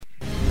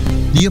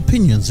The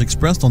opinions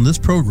expressed on this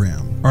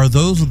program are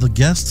those of the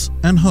guests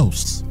and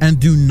hosts and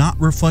do not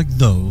reflect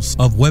those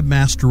of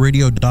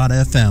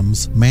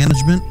WebmasterRadio.fm's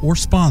management or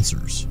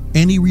sponsors.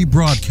 Any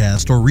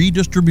rebroadcast or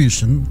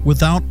redistribution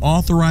without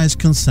authorized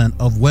consent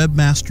of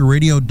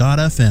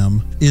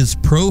WebmasterRadio.fm is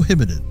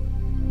prohibited.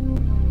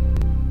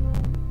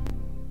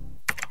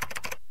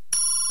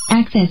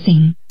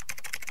 Accessing.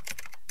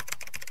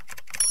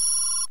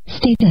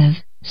 State of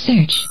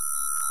search.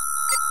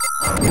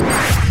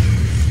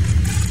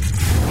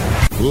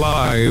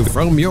 Live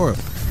from Europe.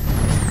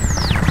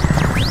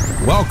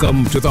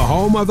 Welcome to the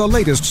home of the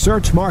latest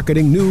search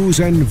marketing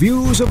news and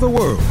views of the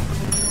world.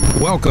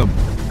 Welcome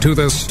to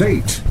the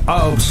State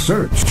of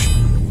Search.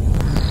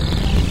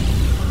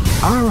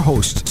 Our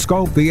hosts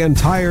scope the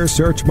entire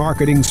search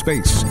marketing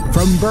space,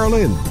 from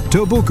Berlin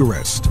to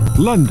Bucharest,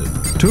 London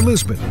to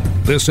Lisbon,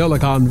 the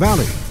Silicon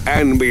Valley,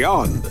 and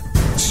beyond.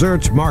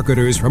 Search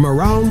marketers from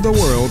around the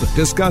world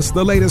discuss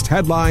the latest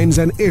headlines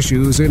and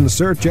issues in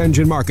search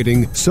engine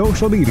marketing,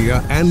 social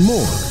media, and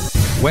more.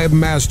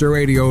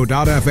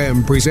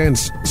 Webmasterradio.fm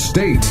presents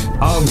State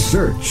of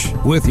Search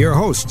with your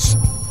hosts,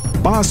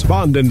 Bas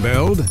van den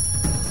Velde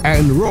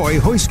and Roy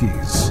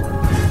Huiskes.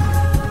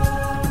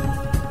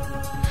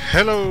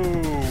 Hello,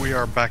 we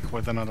are back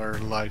with another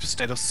live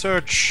State of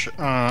Search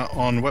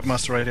on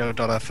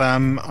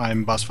Webmasterradio.fm.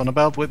 I'm Bas van den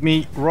Velde. With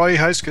me, Roy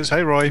Huiskes.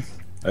 Hey, Roy.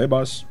 Hey,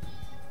 Bas.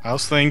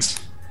 How's things?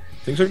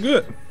 Things are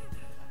good.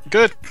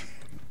 Good.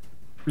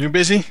 You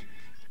busy?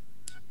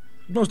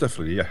 Most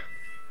definitely, yeah.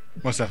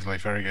 Most definitely,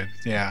 very good.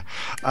 Yeah.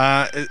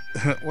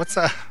 What's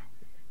that?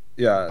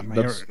 Yeah,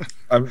 that's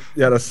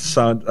the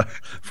sound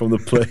from the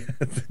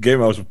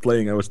game I was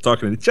playing. I was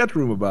talking in the chat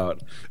room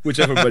about, which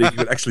everybody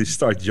could actually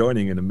start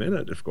joining in a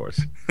minute, of course.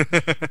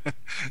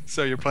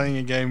 So you're playing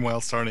a game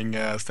while starting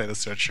State of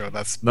Search show.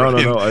 That's no.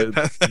 I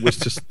was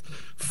just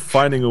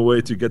finding a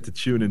way to get the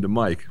tune in the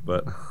mic,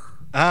 but.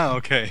 Ah,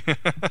 okay.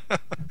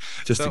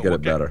 Just to get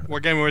it better.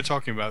 What game are we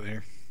talking about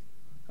here?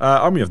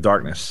 Army of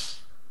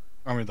Darkness.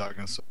 Army of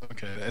Darkness.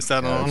 Okay, is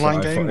that an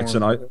online game? It's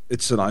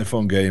an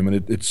iPhone game,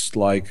 and it's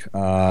like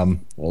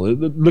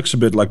it looks a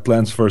bit like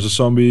Plants vs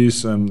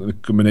Zombies, and a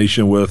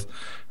combination with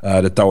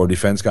the tower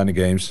defense kind of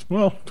games.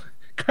 Well,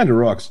 kind of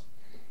rocks.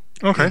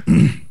 Okay.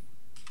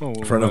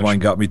 A friend of mine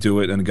got me to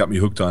it and got me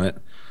hooked on it.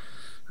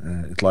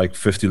 It's like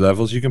 50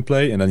 levels you can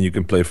play, and then you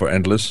can play for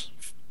endless.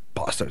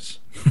 Bastards.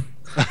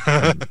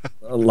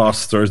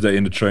 Last Thursday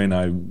in the train,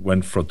 I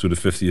went to the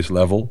 50th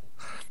level.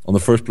 On the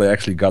first play, I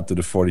actually got to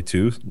the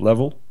 42th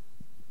level,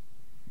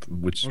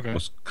 which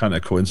was kind of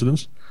a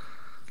coincidence.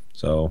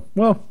 So,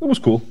 well, it was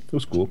cool.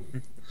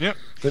 Yeah.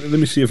 Let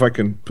me see if I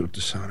can put the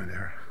sound in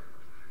there.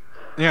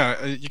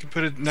 Yeah, you can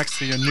put it next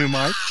to your new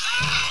mic.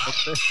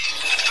 Okay.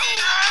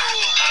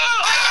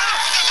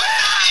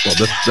 Well,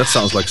 that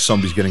sounds like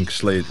zombies getting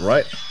slayed,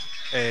 right?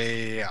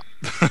 Yeah.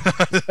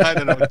 I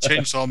don't know what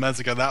Chainsaw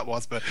Massacre that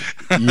was, but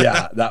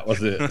yeah, that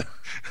was it.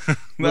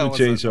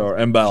 Chainsaw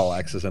and battle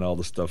axes and all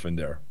the stuff in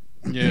there.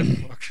 Yeah.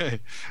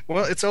 Okay.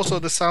 Well, it's also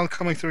the sound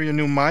coming through your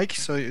new mic,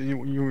 so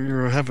you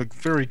have a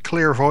very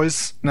clear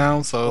voice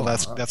now. So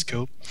that's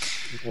cool.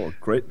 Well,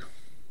 great.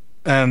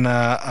 And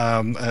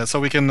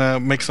so we can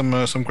make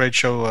some great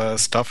show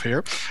stuff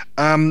here.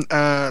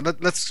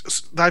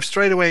 Let's dive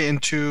straight away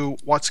into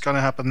what's going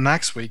to happen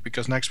next week,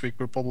 because next week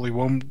we probably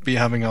won't be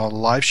having a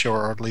live show,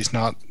 or at least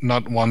not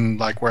one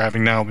like we're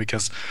having now,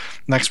 because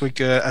next week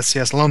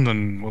SCS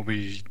London will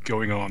be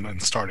going on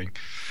and starting.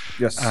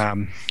 Yes.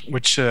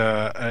 Which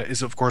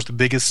is of course the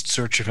biggest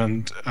search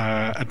event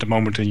at the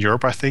moment in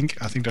Europe. I think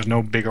there's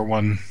no bigger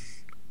one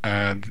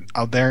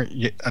out there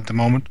yet at the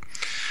moment.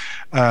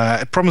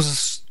 It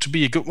promises to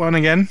be a good one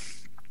again.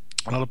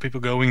 A lot of people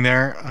going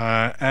there,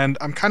 and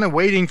I'm kind of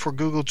waiting for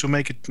Google to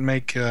make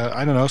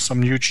I don't know,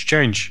 some huge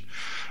change,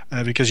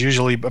 because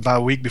usually about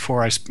a week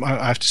before I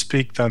have to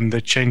speak, then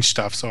they change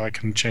stuff, so I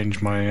can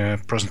change my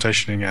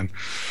presentation again.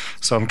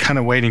 So I'm kind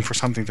of waiting for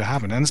something to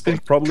happen, and it's been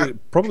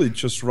probably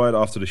just right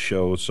after the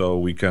show, so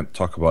we can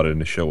talk about it in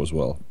the show as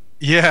well.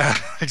 Yeah,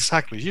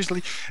 exactly.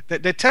 Usually,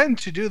 they tend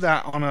to do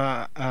that on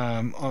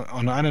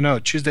on I don't know,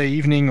 Tuesday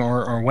evening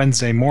or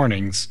Wednesday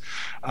mornings,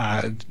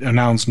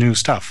 announce new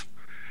stuff.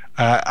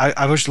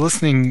 I was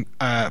listening,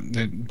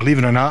 believe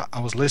it or not, I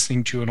was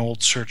listening to an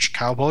old Search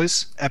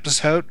Cowboys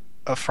episode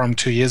from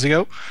 2 years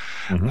ago,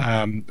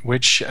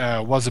 which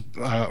was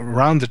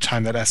around the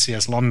time that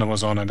SCS London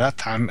was on at that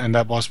time, and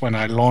that was when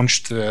I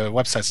launched the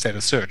website State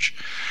of Search.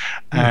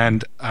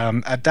 And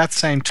at that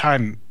same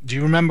time, do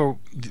you remember?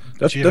 Do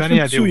you have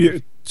any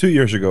idea? 2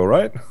 years ago,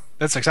 right?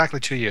 That's exactly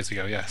 2 years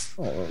ago. Yes.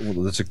 Oh,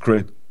 well, that's a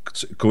great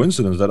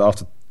coincidence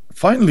that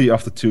finally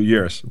after 2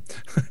 years,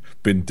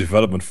 been in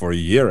development for a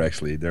year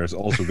actually, there's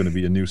also going to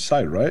be a new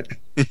site, right?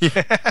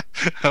 Yeah,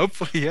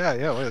 hopefully,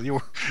 yeah.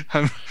 Well,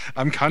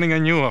 I'm counting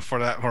on you for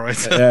that,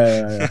 Royce.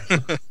 Yeah.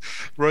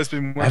 Roy's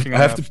been working. I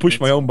have to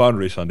push my own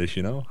boundaries on this,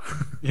 you know.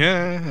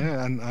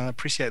 Yeah, and I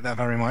appreciate that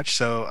very much.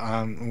 So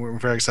we're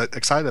very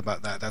excited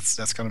about that.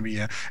 That's going to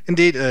be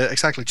indeed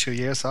exactly 2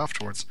 years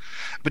afterwards.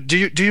 But do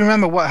you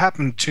remember what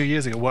happened 2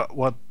 years ago?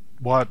 What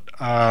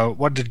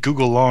what did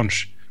Google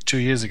launch 2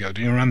 years ago?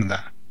 Do you remember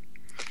that?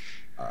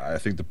 I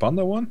think the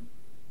Panda one.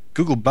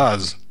 Google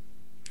Buzz.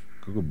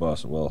 Google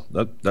Buzz. Well,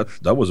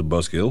 that was a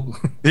buzzkill.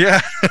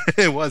 Yeah,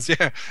 it was.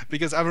 Yeah,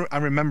 because I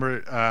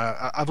remember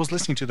I was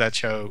listening to that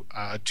show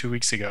 2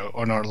 weeks ago,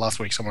 or no,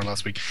 somewhere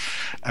last week,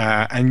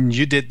 and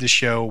you did the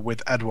show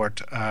with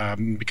Edward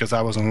because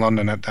I was in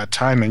London at that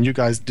time, and you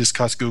guys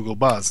discussed Google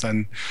Buzz,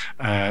 and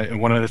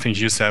one of the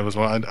things you said was,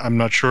 "Well, I'm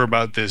not sure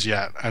about this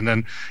yet," and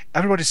then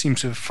everybody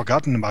seems to have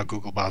forgotten about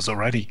Google Buzz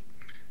already.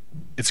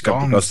 It's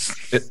gone. Because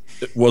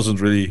it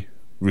wasn't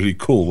really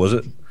cool, was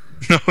it?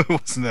 No, it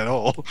wasn't at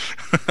all.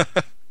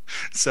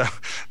 so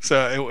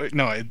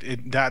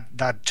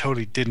that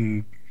totally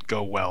didn't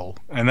go well.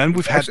 And then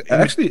we've had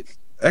actually,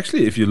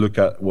 if you look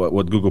at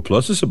what Google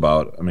Plus is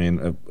about, I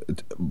mean,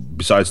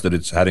 besides that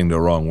it's heading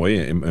the wrong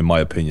way, in my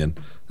opinion,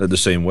 the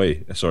same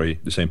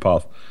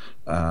path.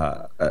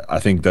 I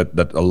think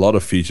that a lot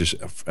of features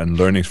and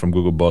learnings from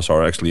Google Buzz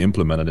are actually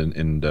implemented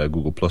in the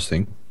Google Plus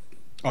thing.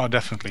 Oh,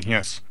 definitely,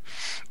 yes.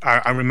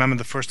 I remember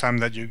the first time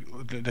that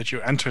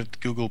you entered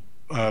Google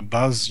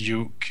Buzz,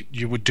 you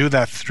would do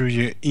that through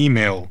your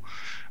email.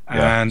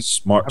 Yeah, and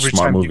smart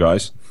move,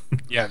 guys.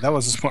 Yeah, that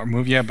was a smart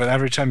move. Yeah, but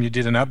every time you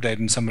did an update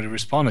and somebody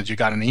responded, you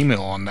got an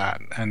email on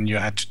that, and you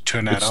had to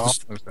turn that off.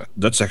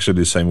 That's actually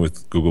the same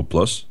with Google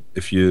Plus.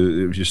 If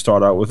you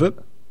start out with it,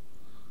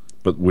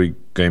 but we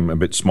came a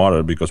bit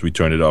smarter because we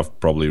turned it off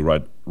probably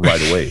right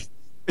away.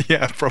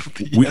 Yeah,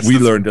 probably. Yes,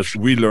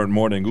 we learned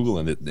more than Google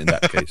in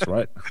that case,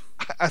 right?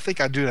 I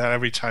think I do that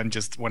every time.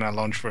 Just when I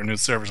launch for a new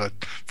service,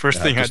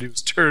 first thing I do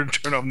is turn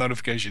off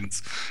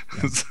notifications.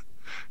 Yeah.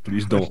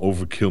 Please don't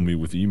overkill me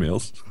with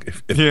emails,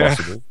 if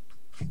possible.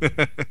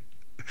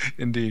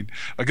 Indeed,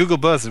 Google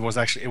Buzz. It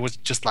was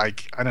just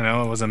like, I don't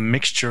know. It was a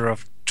mixture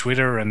of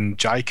Twitter and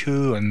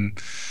Jaiku,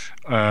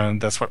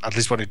 and that's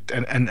what it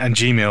and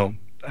Gmail.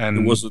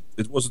 And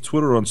it was a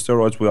Twitter on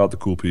steroids without the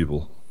cool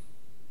people.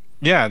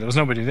 Yeah, there was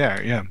nobody there.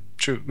 Yeah,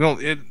 true. Well,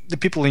 the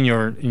people in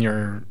your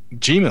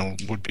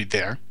Gmail would be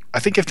there. I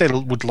think if they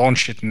would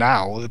launch it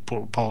now, it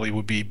probably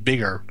would be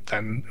bigger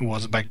than it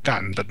was back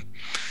then. But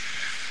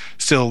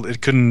still,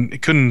 it couldn't.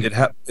 It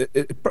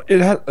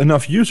had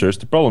enough users.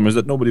 The problem is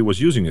that nobody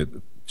was using it.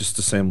 Just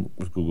the same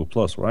with Google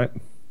Plus, right?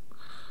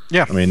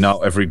 Yeah. I mean, now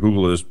every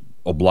Google is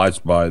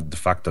obliged by the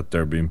fact that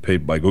they're being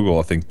paid by Google,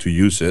 I think, to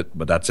use it.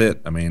 But that's it.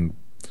 I mean.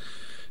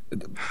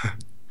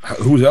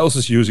 Who else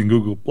is using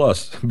Google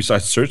Plus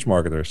besides search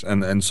marketers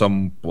and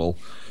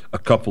a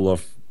couple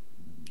of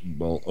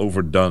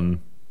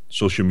overdone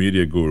social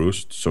media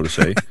gurus, so to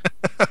say.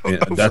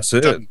 That's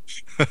it.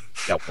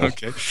 Yeah, well.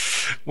 Okay.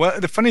 Well,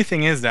 the funny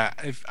thing is that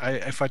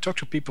if I talk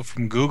to people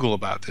from Google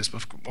about this,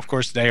 of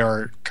course they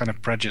are kind of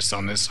prejudiced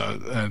on this. So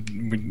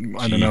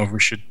I don't know if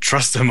we should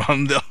trust them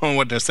on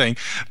what they're saying.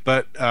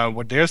 But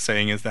what they're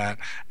saying is that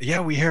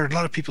we hear a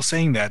lot of people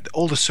saying that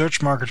all the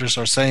search marketers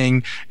are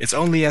saying it's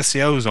only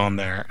SEOs on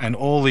there, and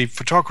all the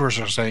photographers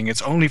are saying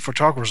it's only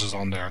photographers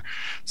on there.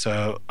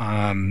 So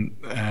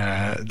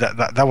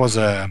that was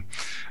a.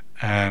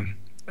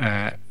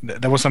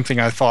 That was something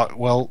I thought,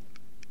 well,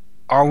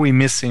 are we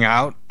missing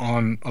out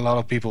on a lot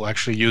of people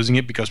actually using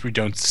it because we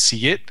don't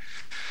see it?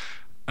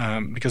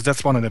 Because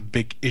that's one of the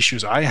big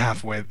issues I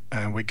have with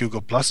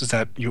Google Plus, is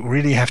that you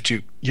really have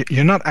to,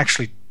 you're not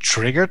actually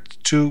triggered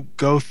to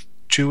go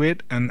to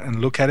it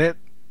and look at it.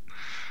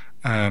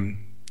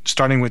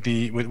 Starting with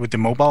the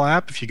mobile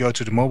app, if you go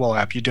to the mobile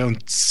app, you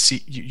don't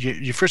see.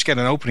 You first get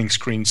an opening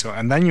screen,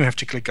 and then you have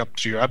to click up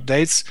to your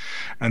updates,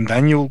 and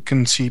then you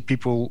can see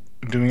people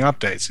doing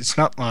updates. It's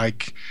not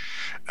like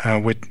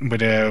with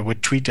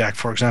TweetDeck,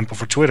 for example,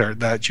 for Twitter,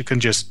 that you can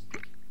just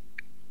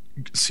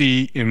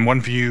see in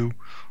one view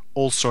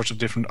all sorts of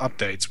different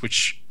updates,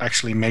 which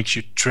actually makes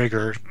you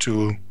trigger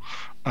to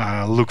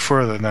look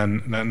further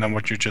than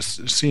what you're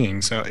just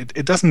seeing. So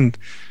it doesn't.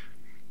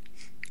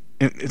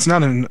 It's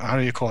not how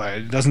do you call it?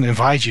 It doesn't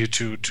invite you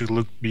to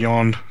look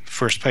beyond the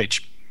first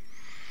page.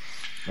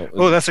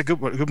 Oh, that's a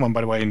good one,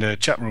 by the way, in the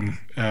chat room.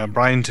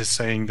 Bryant is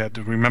saying that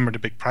remember the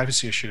big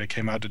privacy issue that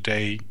came out the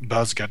day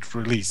Buzz got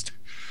released.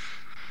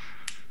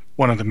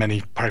 One of the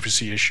many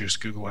privacy issues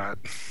Google had.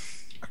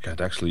 I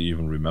can't actually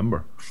even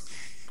remember.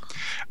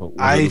 What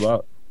was it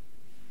about?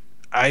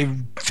 I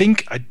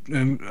think I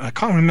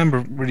can't remember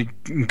really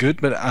good,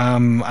 but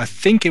I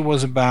think it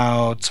was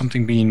about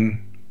something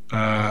being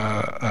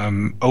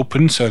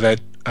open, so that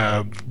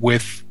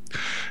with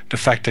the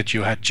fact that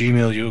you had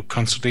Gmail, you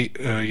constantly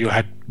you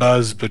had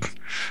Buzz, but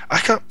I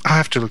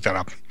have to look that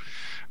up.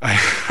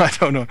 I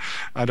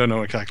don't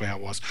know exactly how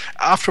it was.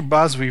 After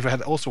Buzz, we've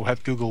also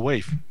had Google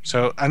Wave.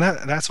 So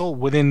that's all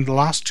within the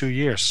last 2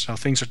 years. So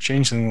things are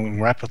changing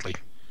rapidly.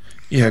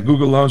 Yeah,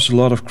 Google launched a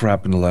lot of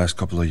crap in the last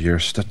couple of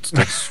years.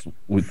 That's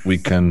what we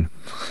can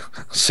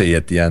say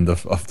at the end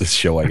of this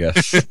show, I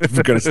guess. If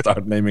we're going to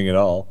start naming it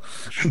all.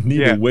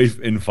 Need a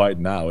Wave invite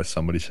now, is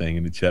somebody saying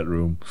in the chat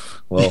room.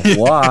 Well,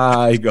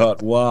 why,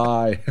 God,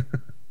 why?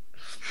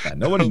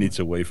 Nobody needs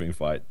a Wave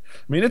invite.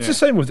 I mean, it's the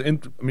same with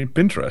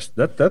Pinterest.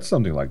 That's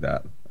something like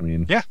that. I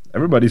mean,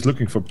 everybody's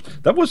looking for...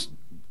 That was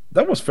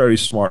that was very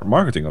smart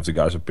marketing of the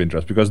guys at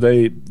Pinterest, because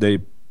they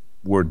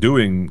were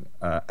doing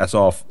as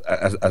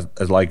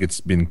like it's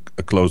been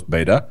a closed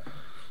beta,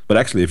 but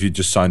actually if you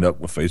just signed up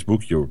with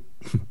Facebook, you're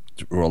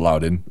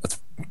allowed in. That's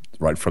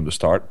right from the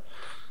start,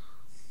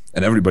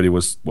 and everybody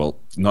was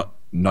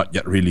not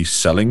yet really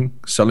selling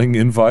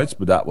invites,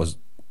 but that was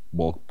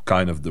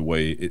kind of the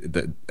way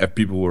that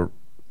people were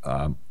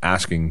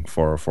asking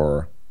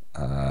for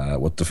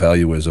what the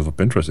value is of a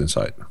Pinterest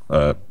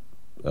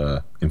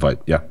invite.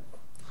 Yeah.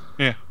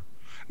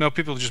 No,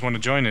 people just want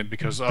to join it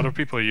because other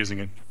people are using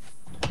it.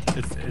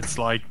 It's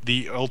like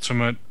the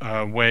ultimate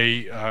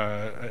way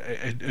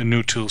a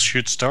new tool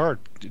should start.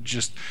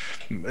 It's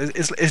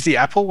the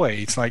Apple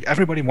way. It's like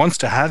everybody wants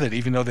to have it,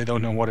 even though they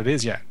don't know what it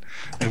is yet.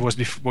 It was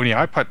when the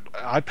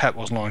iPad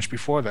was launched.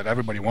 Before that,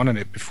 everybody wanted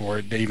it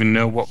before they even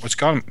know what was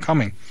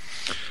coming.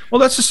 Well,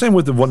 that's the same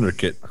with the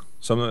WonderKit.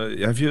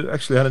 Have you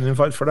actually had an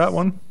invite for that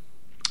one?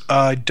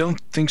 I don't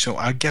think so.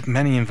 I get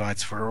many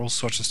invites for all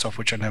sorts of stuff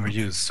which I never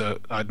use, so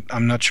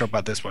I'm not sure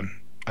about this one.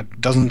 It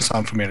doesn't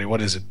sound familiar.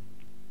 What is it?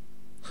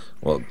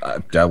 Well,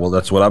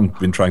 that's what I've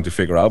been trying to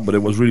figure out, but it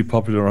was really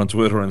popular on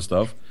Twitter and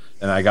stuff,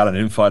 and I got an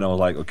invite, and I was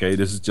like, okay,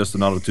 this is just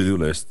another to-do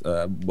list.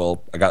 I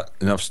got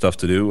enough stuff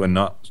to do and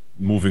not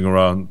moving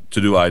around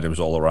to-do items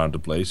all around the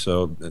place,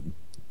 so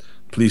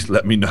please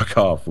let me knock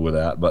off with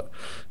that. But,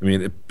 I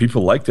mean,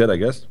 people liked it, I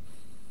guess.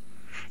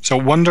 So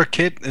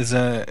WonderKit is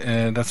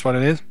that's what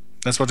it is?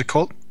 That's what it's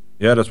called?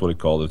 Yeah, that's what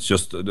it's called. It's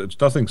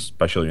nothing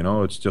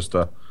special, It's just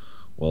how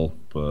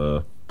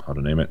to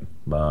name it?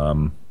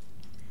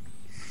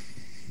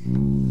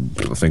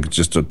 I think it's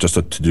just a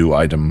to-do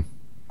item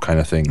kind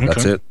of thing. Okay.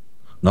 That's it.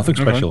 Nothing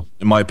special,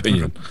 in my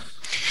opinion.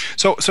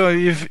 So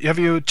have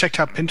you checked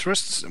out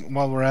Pinterest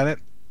while we're at it?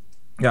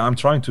 Yeah, I'm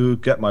trying to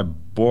get my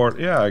board.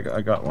 Yeah,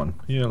 I got one.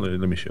 Yeah,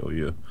 let me show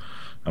you.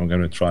 I'm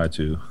going to try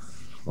to...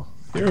 Well,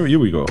 here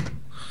we go.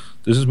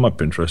 This is my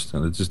Pinterest,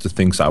 and it's just the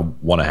things I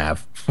want to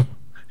have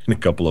in a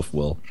couple of,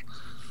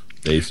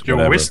 days, your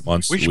whatever,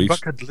 months, wish weeks.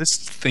 Bucket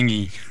list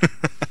thingy.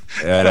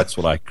 Yeah, that's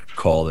what I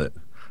called it.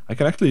 I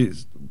can actually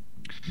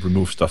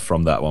remove stuff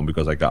from that one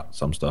because I got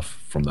some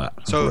stuff from that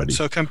already.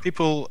 So can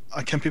people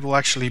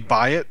actually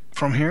buy it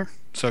from here?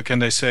 So can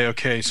they say,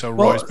 okay, so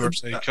Roy's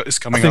birthday is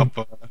coming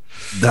up?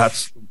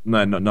 That's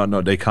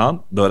no, they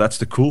can't. Though that's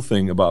the cool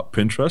thing about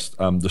Pinterest.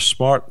 The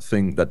smart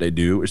thing that they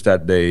do is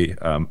that they,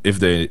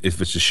 if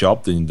it's a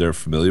shop that they're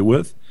familiar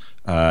with,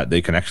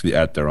 they can actually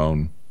add their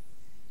own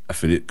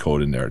affiliate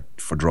code in there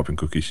for dropping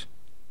cookies.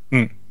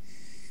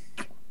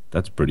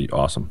 That's pretty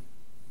awesome.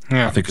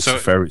 Yeah, I think it's a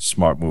very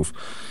smart move,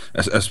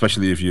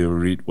 especially if you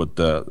read what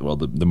the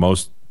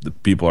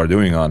people are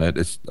doing on it.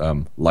 It's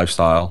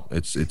lifestyle,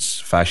 it's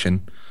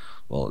fashion.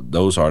 Well,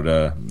 those are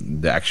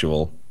the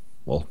actual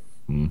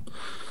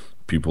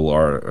people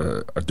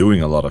are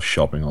doing a lot of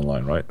shopping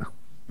online, right?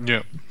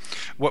 Yeah.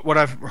 What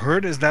I've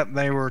heard is that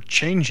they were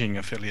changing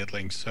affiliate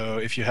links. So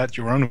if you had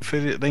your own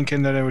affiliate link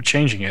in there, they were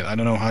changing it. I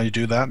don't know how you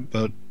do that,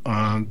 but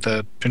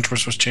the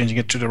Pinterest was changing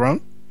it to their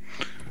own.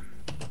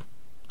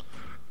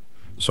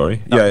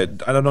 Sorry. No. Yeah,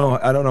 I don't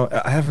know.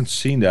 I haven't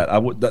seen that.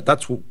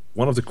 That's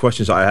one of the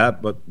questions I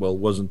had, but I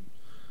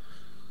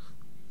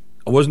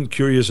wasn't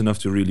curious enough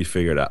to really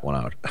figure that one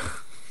out.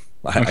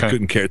 I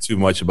couldn't care too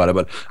much about it,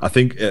 but I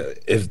think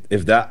if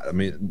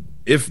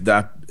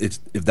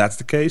that's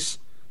the case,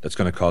 that's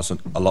going to cause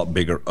a lot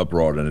bigger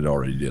uproar than it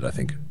already did, I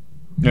think.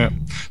 Yeah.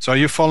 So are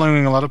you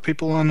following a lot of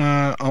people on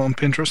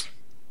Pinterest?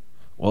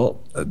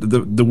 Well,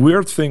 the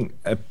weird thing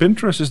at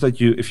Pinterest is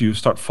that if you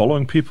start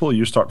following people,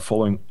 you start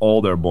following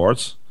all their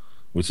boards,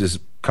 which is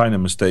kind of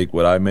a mistake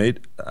what I made,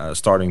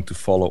 starting to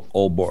follow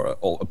all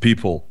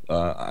people.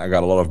 I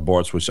got a lot of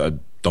boards which I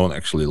don't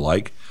actually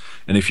like.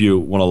 And if you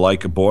want to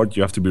like a board,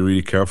 you have to be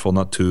really careful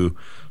not to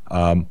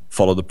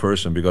follow the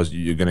person, because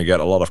you're going to get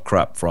a lot of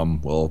crap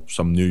from,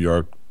 some New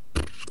York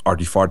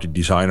arty-farty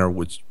designer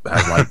which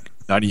has like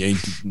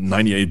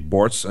 98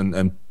 boards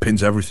and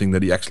pins everything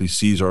that he actually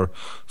sees, or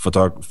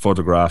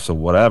photographs or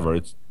whatever.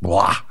 It's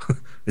blah.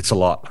 It's a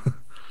lot.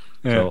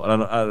 Yeah.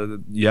 So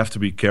you have to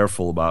be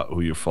careful about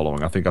who you're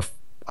following. I think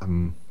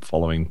I'm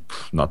following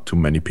not too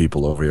many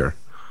people over here.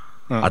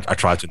 I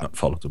try to not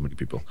follow too many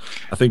people.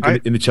 I think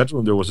in the chat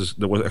room there was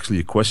actually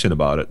a question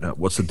about it.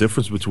 What's the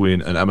difference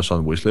between an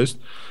Amazon wishlist?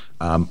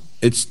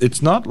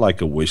 It's not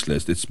like a wish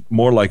list. It's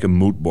more like a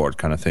mood board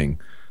kind of thing.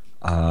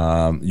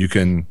 You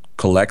can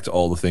collect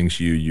all the things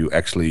you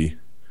actually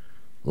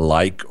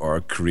like, or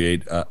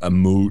create a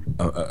mood,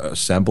 a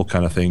sample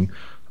kind of thing.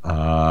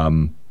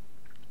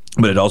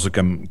 But it also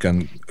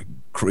can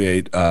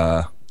create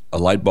a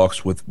light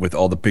box with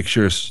all the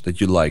pictures that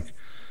you like,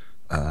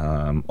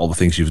 all the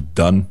things you've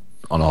done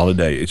on a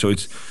holiday. So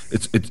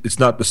it's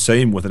not the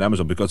same with an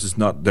Amazon, because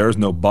there's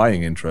no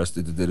buying interest.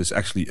 It is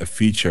actually a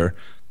feature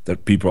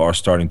that people are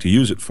starting to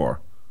use it for.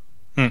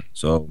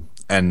 So,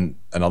 and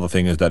another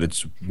thing is that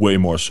it's way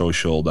more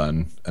social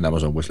than an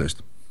Amazon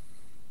wishlist.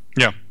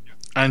 Yeah,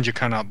 And you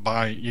cannot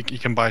buy. You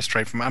can buy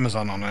straight from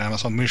Amazon on an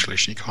Amazon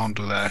wishlist. You can't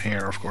do that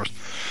here, of course.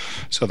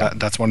 So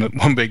that's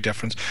one big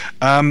difference.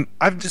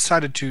 I've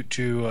decided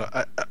to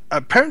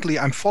apparently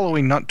I'm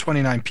following not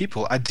 29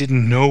 people. I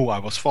didn't know I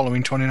was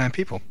following 29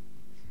 people.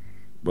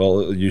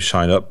 Well, you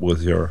sign up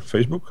with your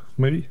Facebook,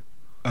 maybe?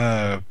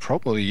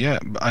 Probably, yeah.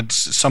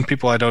 Some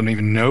people I don't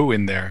even know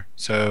in there,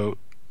 so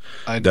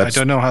I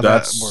don't know how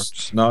that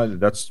works. No,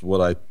 that's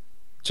what I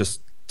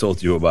just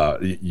told you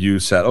about. You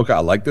said, okay, I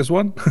like this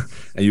one,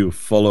 and you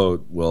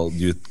followed. Well,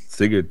 you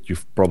figured you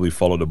probably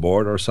followed a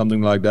board or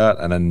something like that,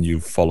 and then you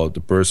followed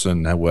the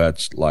person who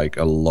had like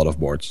a lot of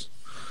boards.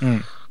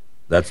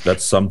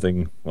 That's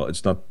something. Well,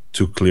 it's not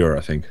too clear,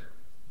 I think.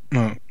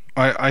 No,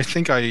 I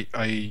think I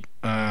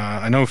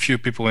know a few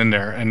people in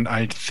there, and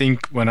I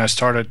think when I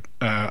started,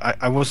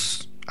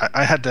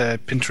 I had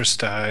the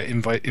Pinterest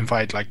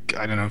invite like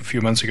I don't know a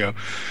few months ago.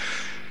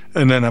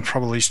 And then I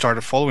probably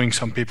started following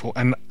some people.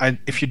 And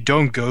if you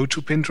don't go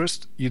to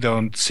Pinterest, you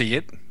don't see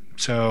it.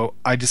 So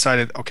I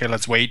decided, okay,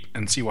 let's wait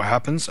and see what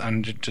happens,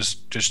 and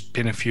just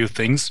pin a few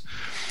things.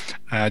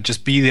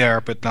 Just be there,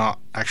 but not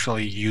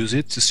actually use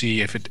it to see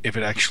if it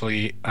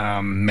actually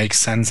makes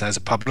sense as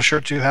a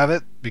publisher to have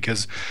it.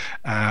 Because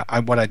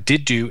what I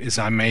did do is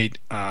I made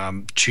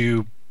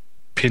 2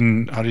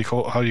 pin. How do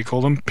you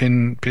call them?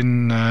 Pin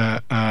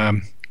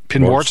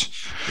boards.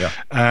 Yeah.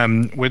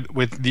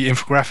 With the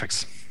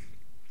infographics.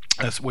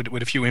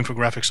 With a few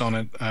infographics on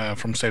it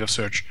from State of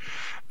Search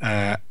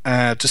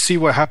to see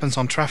what happens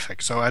on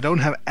traffic. So I don't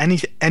have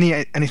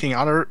anything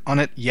other on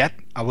it yet.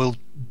 I will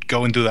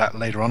go and do that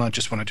later on. I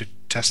just wanted to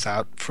test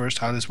out first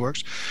how this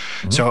works.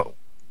 So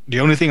the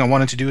only thing I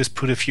wanted to do is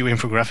put a few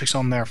infographics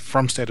on there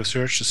from State of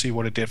Search to see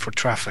what it did for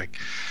traffic.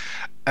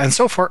 And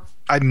so far,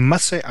 I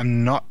must say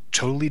I'm not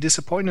totally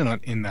disappointed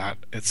in that.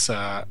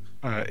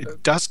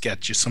 It does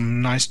get you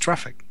some nice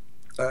traffic.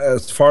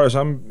 As far as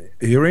I'm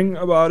hearing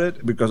about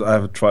it, because I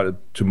haven't tried it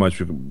too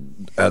much,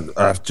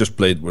 I've just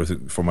played with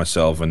it for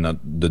myself and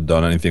not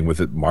done anything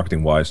with it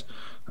marketing-wise.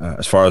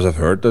 As far as I've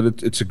heard,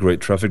 that it's a great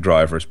traffic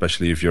driver,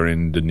 especially if you're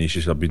in the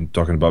niches I've been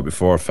talking about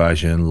before,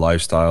 fashion,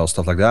 lifestyle,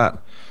 stuff like that.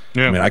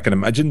 Yeah. I mean, I can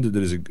imagine that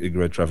it is a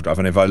great traffic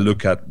driver. And if I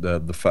look at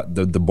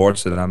the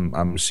boards that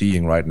I'm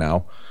seeing right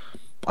now,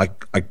 I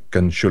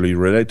can surely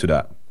relate to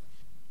that.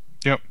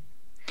 Yep.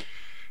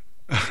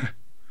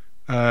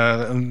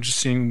 I'm just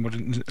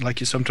seeing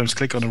like you sometimes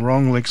click on the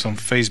wrong links on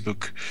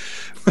Facebook.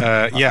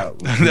 Yeah,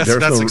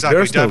 that's exactly.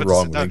 There's no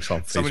wrong links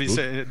on Facebook. Somebody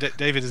said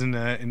David is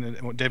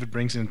what David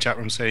brings in the chat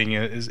room saying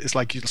it's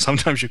like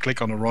sometimes you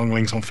click on the wrong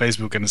links on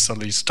Facebook and it's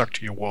suddenly stuck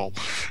to your wall.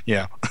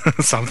 Yeah,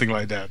 something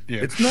like that.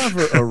 Yeah, it's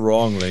never a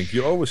wrong link.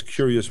 You're always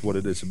curious what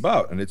it is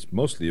about, and it's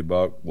mostly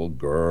about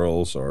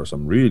girls or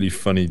some really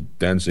funny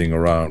dancing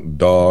around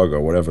dog or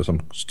whatever,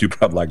 some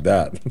stupid like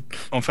that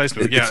on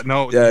Facebook.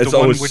 It's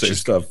always the same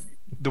stuff.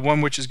 The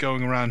one which is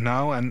going around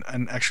now, and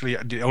actually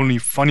the only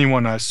funny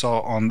one I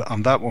saw on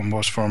that one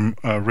was from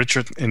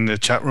Richard in the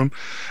chat room.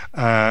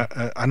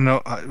 I don't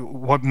know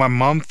what my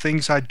mom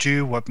thinks I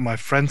do, what my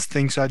friends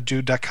thinks I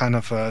do. That kind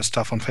of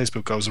stuff on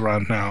Facebook goes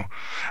around now,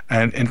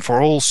 and for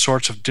all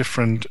sorts of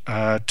different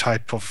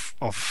type of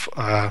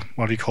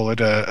what do you call it,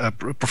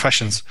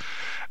 professions.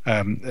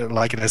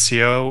 Like an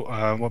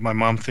SEO, what my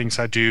mom thinks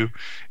I do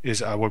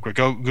is I work with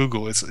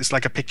Google. It's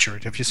like a picture.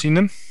 Have you seen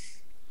them?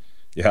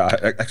 Yeah,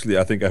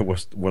 I think I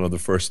was one of the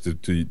first to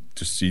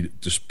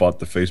spot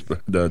the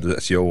Facebook the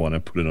SEO one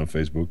and put it on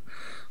Facebook.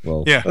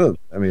 Well, yeah.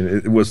 I mean,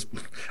 it was.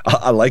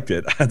 I liked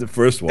it. The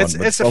first one.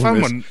 It's a fun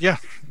one. Yeah.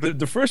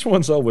 The first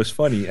one's always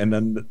funny, and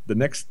then the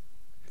next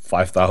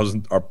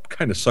 5,000 are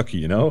kind of sucky.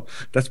 You know,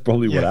 that's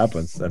probably what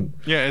happens. And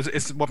yeah,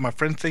 it's what my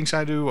friend thinks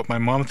I do, what my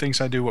mom thinks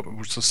I do, what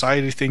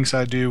society thinks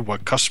I do,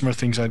 what customer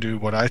thinks I do,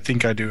 what I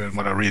think I do, and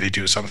what I really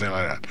do, something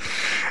like that.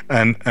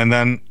 And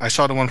then I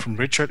saw the one from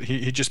Richard.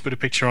 He just put a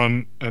picture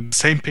on the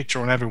same picture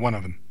on every one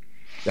of them.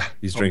 Yeah,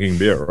 he's drinking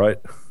beer, right?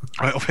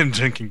 Of him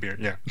drinking beer,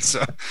 yeah.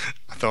 So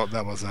I thought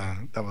that was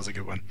a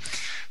good one.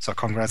 So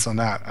congrats on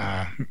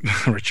that,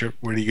 Richard.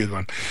 Really good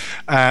one.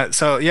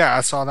 So yeah,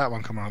 I saw that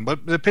one come around.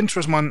 But the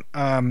Pinterest one,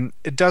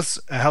 it does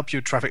help you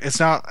traffic. It's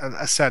not, as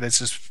I said, it's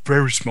just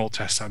very small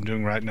test I'm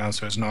doing right now.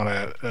 So it's not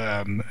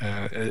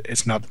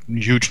it's not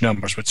huge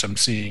numbers which I'm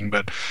seeing.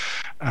 But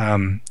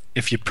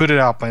if you put it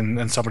up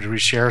and somebody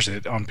reshares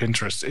it on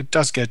Pinterest, it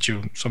does get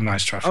you some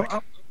nice traffic.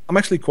 I'm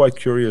actually quite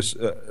curious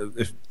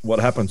if what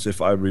happens if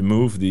I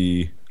remove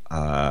the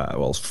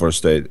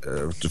first saying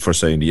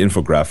the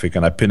infographic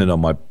and I pin it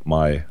on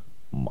my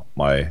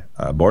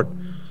board.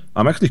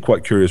 I'm actually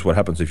quite curious what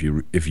happens if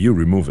you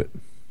remove it.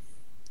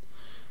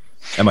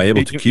 Am I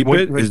able to keep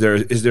it?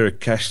 Is there a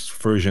cached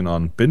version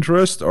on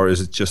Pinterest, or is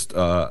it just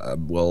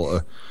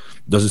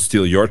does it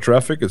steal your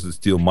traffic? Does it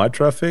steal my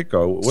traffic?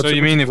 Or so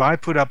you mean if I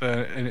put up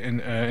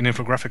an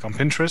infographic on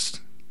Pinterest?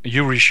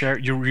 You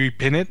reshare, you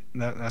repin it.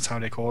 That's how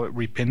they call it,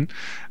 repin,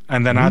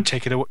 and then I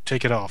take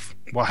it off.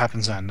 What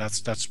happens then?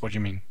 That's what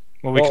you mean.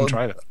 Well, we can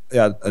try that.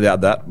 Yeah,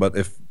 that. But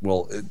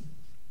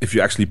if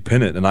you actually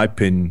pin it, and I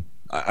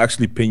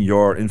actually pin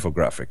your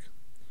infographic,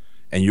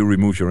 and you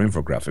remove your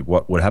infographic,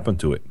 what would happen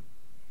to it?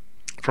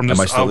 from the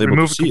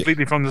remove it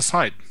completely from the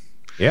site.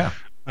 Yeah.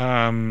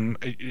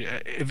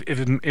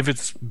 If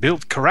it's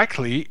built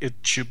correctly, it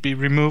should be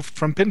removed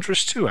from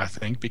Pinterest too, I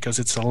think, because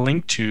it's a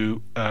link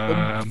to.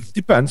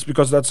 Depends,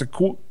 because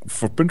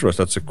for Pinterest.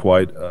 That's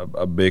quite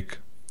a big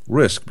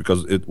risk,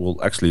 because it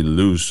will actually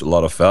lose a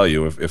lot of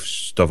value if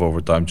stuff over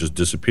time just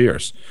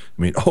disappears.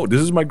 I mean, this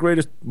is my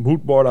greatest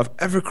mood board I've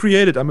ever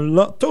created. I'm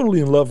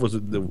totally in love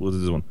with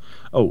this one.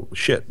 Oh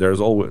shit! There's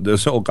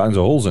all kinds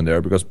of holes in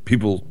there because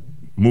people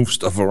move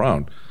stuff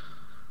around.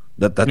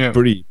 That's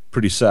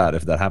pretty sad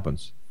if that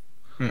happens.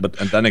 And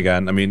then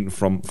again, I mean,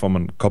 from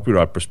a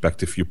copyright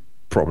perspective, you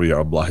probably are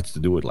obliged to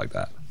do it like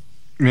that.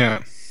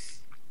 Yeah.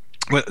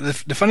 Well,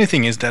 the funny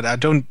thing is that I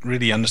don't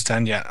really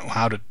understand yet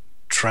how the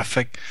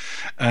traffic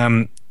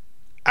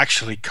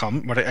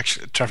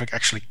traffic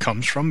actually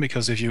comes from,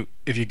 because if you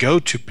go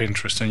to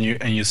Pinterest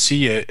and you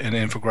see an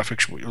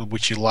infographic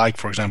which you like,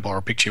 for example, or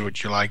a picture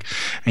which you like,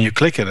 and you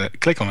click on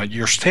it,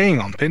 you're staying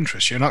on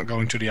Pinterest. You're not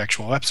going to the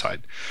actual website.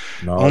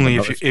 Only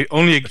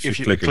if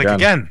you click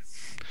again.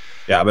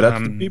 Yeah, but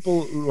that's the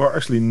people who are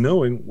actually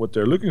knowing what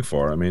they're looking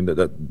for. I mean,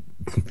 I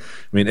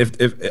mean, if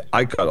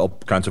I got all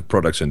kinds of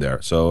products in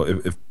there, so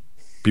if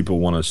people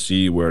want to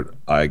see where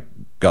I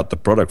got the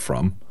product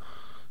from,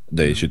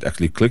 they should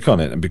actually click on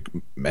it,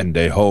 and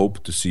they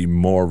hope to see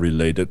more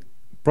related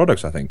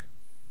products, I think.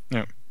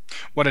 Yeah.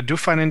 What I do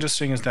find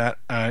interesting is that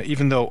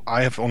even though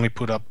I have only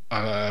put up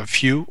a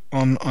few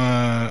on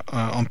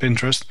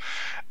Pinterest,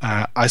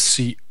 I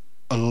see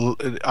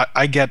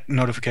I get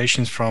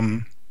notifications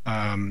from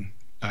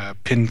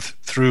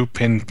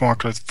pinned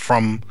marklet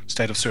from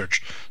State of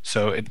Search.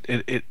 So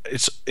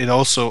it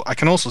also, I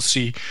can also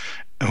see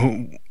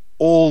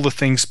all the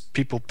things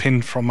people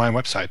pinned from my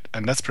website,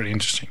 and that's pretty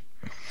interesting.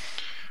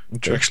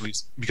 Okay. Actually,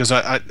 because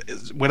I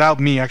without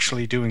me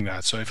actually doing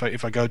that. So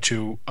if I go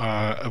to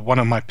one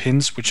of my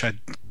pins which I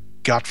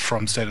got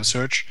from State of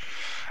Search,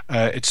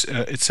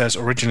 it says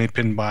originally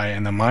pinned by,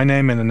 and then my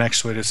name, and the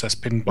next to it says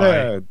pinned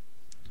by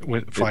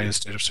via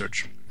State of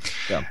Search.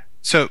 Yeah.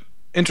 So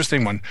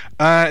interesting one.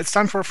 It's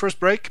time for our first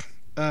break.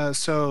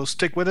 So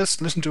stick with us,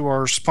 listen to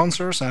our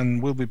sponsors,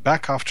 and we'll be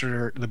back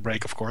after the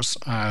break, of course.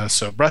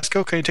 So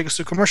Brasco, can you take us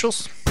to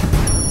commercials?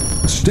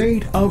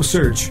 State of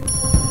Search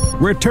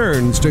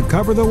returns to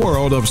cover the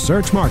world of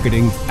search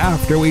marketing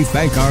after we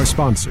thank our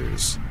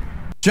sponsors.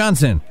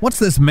 Johnson, what's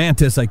this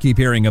Mantis I keep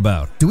hearing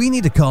about? Do we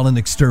need to call an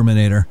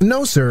exterminator?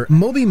 No, sir.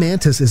 Moby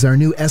Mantis is our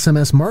new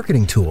SMS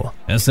marketing tool.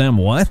 SM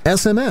what?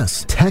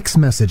 SMS, text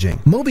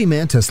messaging. Moby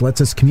Mantis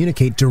lets us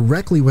communicate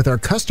directly with our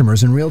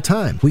customers in real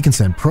time. We can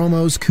send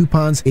promos,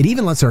 coupons. It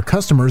even lets our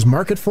customers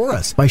market for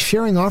us by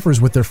sharing offers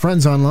with their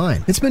friends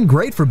online. It's been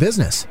great for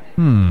business.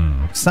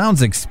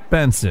 Sounds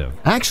expensive.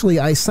 Actually,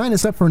 I signed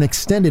us up for an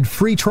extended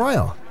free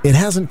trial. It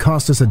hasn't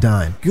cost us a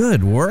dime.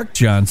 Good work,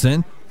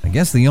 Johnson. I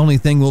guess the only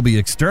thing we'll be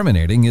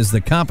exterminating is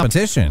the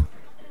competition.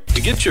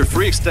 To get your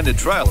free extended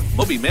trial of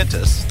Moby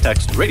Mantis,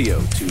 text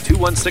radio to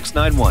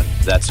 21691.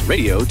 That's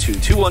radio to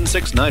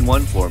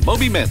 21691 for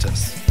Moby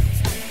Mantis.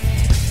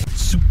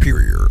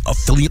 Superior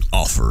affiliate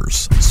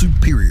offers,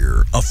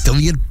 superior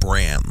affiliate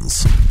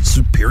brands,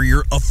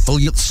 superior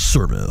affiliate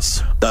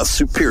service. That's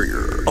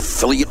superior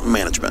affiliate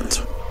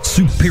management.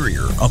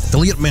 Superior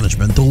Affiliate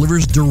Management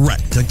delivers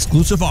direct,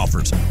 exclusive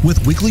offers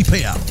with weekly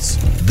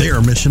payouts. Their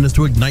mission is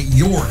to ignite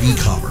your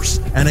e-commerce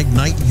and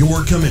ignite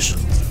your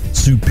commissions.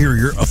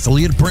 Superior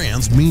Affiliate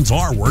Brands means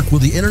our work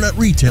with the Internet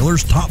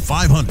Retailer's Top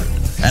 500,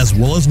 as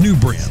well as new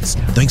brands,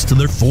 thanks to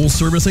their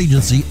full-service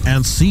agency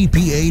and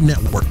CPA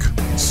network.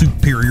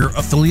 Superior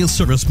Affiliate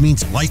Service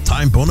means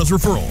lifetime bonus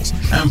referrals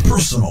and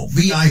personal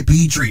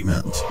VIP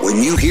treatment.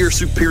 When you hear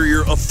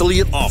Superior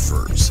Affiliate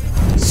Offers,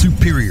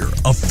 Superior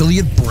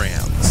Affiliate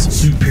Brands,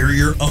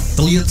 Superior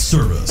Affiliate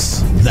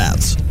Service.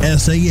 That's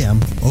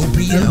SAMOPM.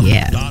 Oh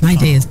yeah, my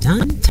day is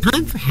done.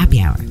 Time for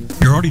happy hour.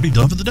 You're already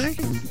done for the day?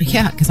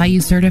 Yeah, because I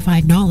use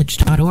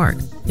CertifiedKnowledge.org.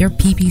 Their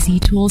PPC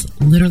tools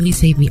literally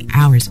save me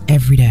hours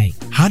every day.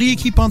 How do you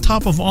keep on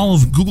top of all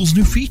of Google's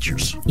new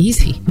features?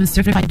 Easy. With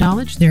Certified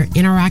Knowledge, their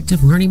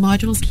interactive learning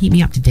modules keep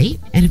me up to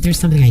date. And if there's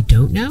something I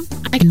don't know,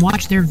 I can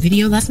watch their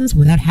video lessons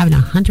without having to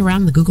hunt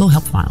around the Google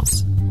Help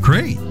files.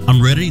 Great.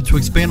 I'm ready to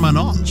expand my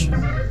knowledge.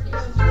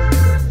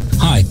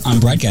 Hi, I'm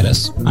Brett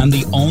Geddes. I'm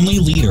the only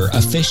leader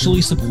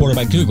officially supported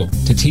by Google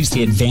to teach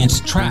the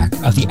advanced track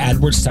of the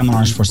AdWords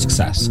Seminars for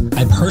Success.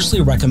 I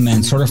personally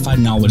recommend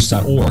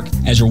CertifiedKnowledge.org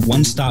as your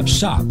one-stop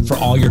shop for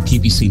all your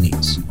PPC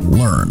needs.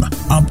 Learn,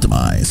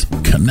 optimize,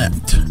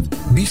 connect.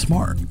 Be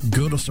smart.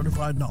 Go to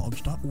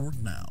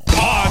CertifiedKnowledge.org now.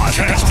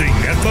 Podcasting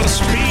at the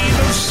speed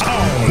of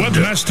sound.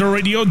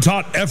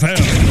 WebmasterRadio.fm,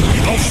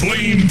 the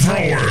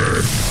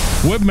flamethrower.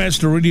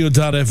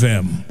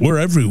 WebmasterRadio.fm. We're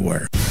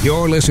everywhere.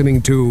 You're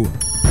listening to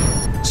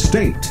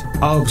State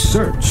of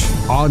Search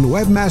on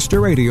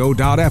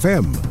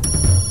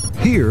WebmasterRadio.fm.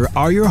 Here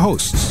are your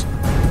hosts.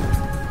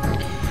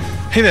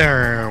 Hey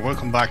there,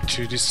 welcome back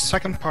to the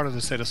second part of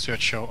the State of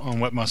Search show on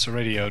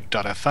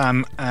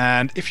webmasterradio.fm.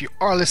 And if you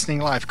are listening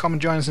live, come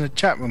and join us in the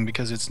chat room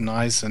because it's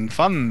nice and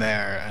fun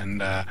there.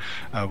 And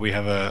we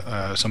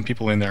have some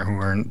people in there who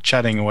are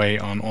chatting away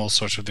on all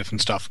sorts of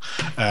different stuff,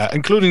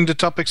 including the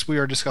topics we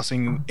are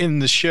discussing in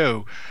the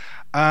show.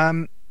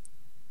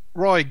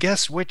 Roy,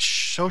 guess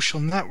which social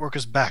network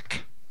is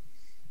back?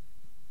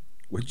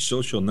 Which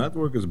social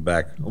network is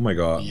back? Oh my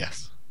god.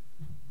 Yes.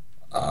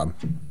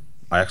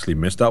 I actually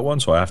missed that one,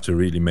 so I have to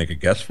really make a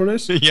guess for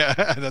this. Yeah,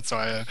 that's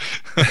why.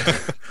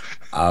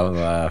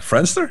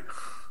 Friendster?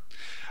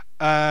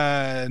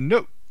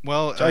 No.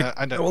 Well,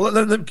 I don't. Well,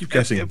 let me keep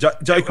guessing.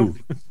 Jaiku.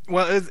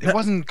 Well, it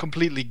wasn't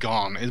completely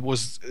gone. It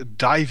was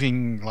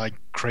diving like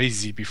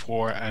crazy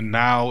before, and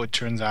now it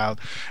turns out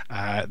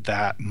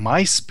that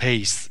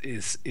MySpace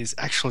is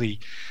actually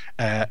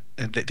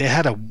they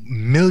had 1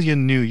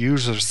 million new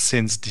users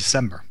since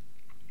December.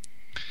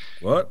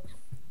 What?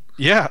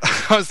 Yeah,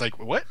 I was like,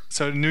 what?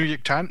 So New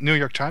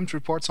York Times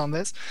reports on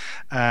this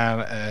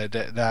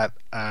that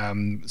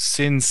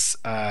since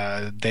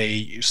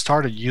they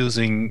started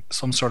using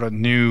some sort of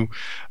new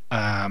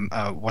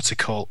what's it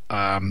called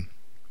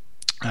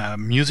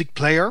music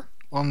player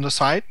on the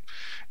site,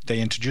 they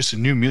introduced a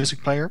new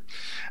music player,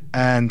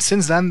 and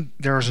since then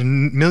there's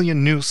 1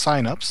 million new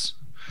signups,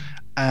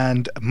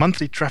 and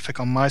monthly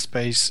traffic on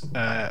MySpace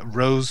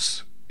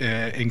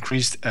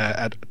increased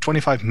at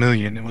 25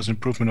 million. It was an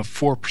improvement of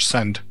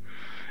 4%.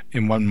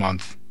 In 1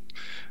 month.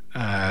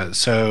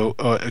 So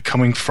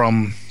coming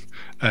from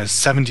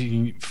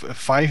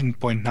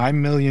 75.9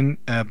 million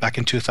back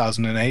in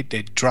 2008,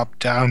 they dropped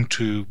down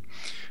to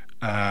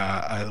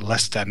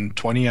less than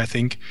 20, I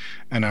think,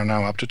 and are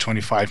now up to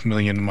 25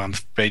 million a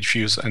month page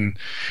views, and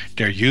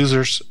their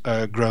users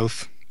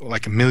growth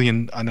like 1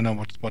 million. I don't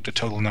know what the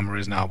total number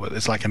is now, but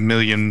it's like 1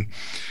 million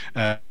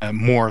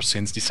more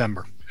since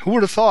December. Who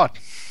would have thought?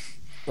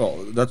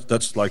 Well,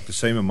 that's like the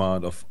same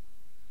amount of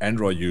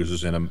Android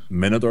users in a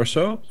minute or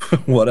so,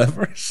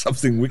 whatever,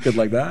 something wicked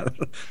like that.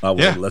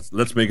 Yeah.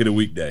 Let's make it a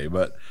weekday.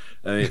 But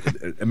I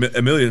mean,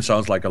 1 million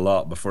sounds like a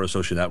lot, but for a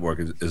social network,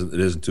 it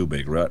isn't too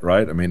big,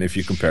 right? I mean, if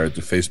you compare it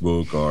to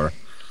Facebook or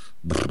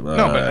no,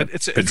 but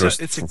it's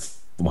Pinterest,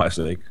 for my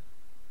sake.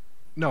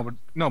 No, but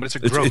it's a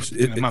growth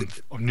in a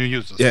month of new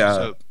users. Yeah.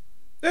 So.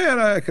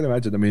 Yeah, I can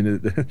imagine. I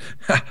mean,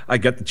 I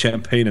get the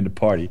champagne and the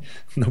party,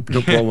 no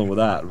problem with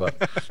that. But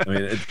I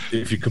mean,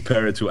 if you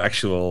compare it to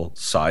actual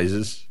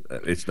sizes,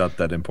 it's not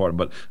that important.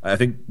 But I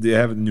think they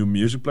have a new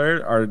music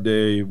player. Are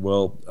they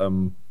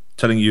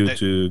telling you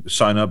to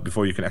sign up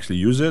before you can actually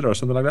use it, or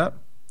something like that?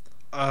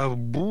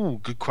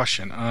 Good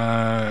question.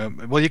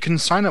 Well, you can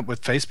sign up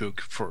with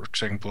Facebook, for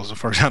example.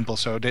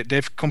 So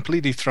they've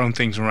completely thrown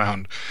things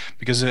around,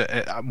 because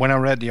when I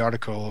read the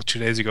article 2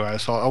 days ago, I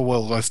thought, oh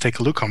well, let's take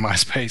a look on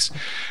MySpace,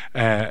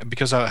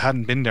 because I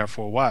hadn't been there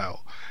for a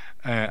while.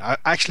 I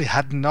actually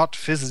had not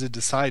visited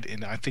the site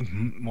in, I think,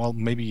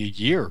 maybe a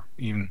year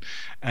even,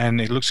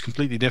 and it looks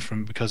completely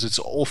different because it's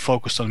all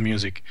focused on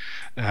music.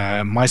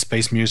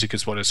 MySpace Music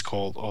is what it's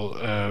called.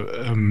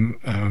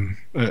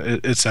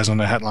 It says on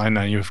the headline,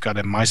 and you've got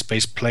a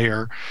MySpace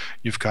player,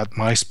 you've got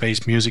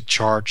MySpace Music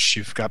Charts,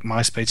 you've got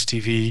MySpace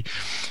TV,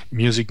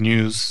 Music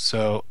News.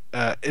 So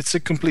it's a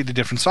completely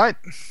different site.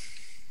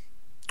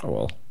 Oh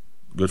well,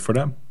 good for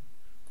them.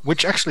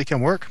 Which actually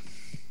can work,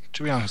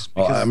 to be honest.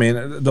 Well, I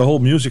mean, the whole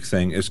music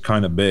thing is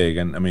kind of big,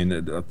 and I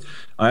mean,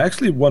 I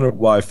actually wonder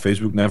why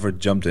Facebook never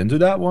jumped into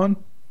that one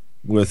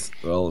with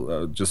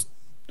just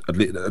at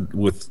least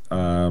with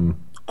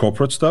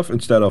corporate stuff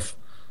instead of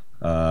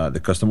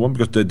the custom one,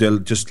 because they'll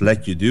just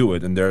let you do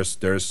it, and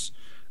there's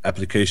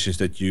applications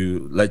that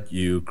let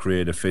you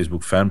create a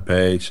Facebook fan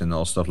page and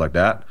all stuff like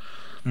that,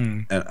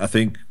 and I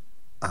think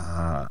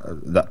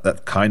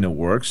that kind of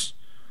works.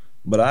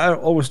 But I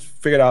always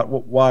figured out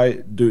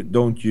why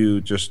don't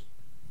you just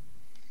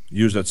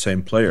use that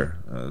same player?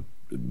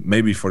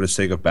 Maybe for the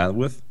sake of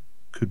bandwidth,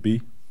 could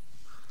be,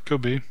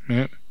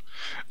 yeah.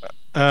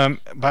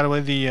 By the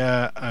way,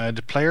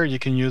 the player you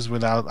can use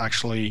without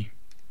actually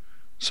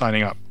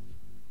signing up.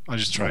 I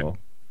just tried. Oh.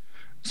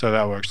 So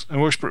that works. It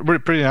works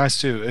pretty nice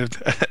too.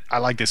 I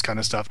like this kind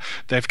of stuff.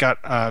 They've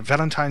got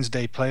Valentine's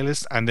Day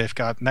playlist, and they've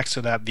got next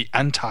to that the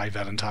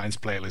anti-Valentine's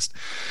playlist,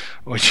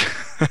 which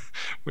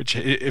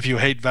if you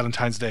hate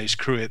Valentine's Day,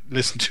 screw it,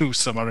 listen to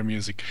some other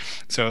music.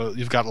 So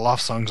you've got love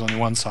songs on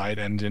one side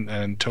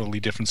and totally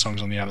different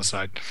songs on the other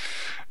side,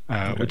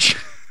 which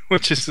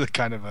is a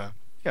kind of a,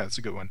 yeah, it's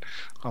a good one.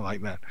 I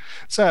like that.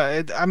 So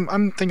I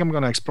think I'm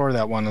going to explore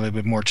that one a little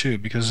bit more too,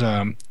 because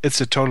it's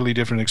a totally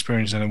different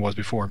experience than it was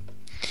before.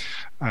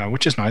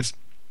 Which is nice.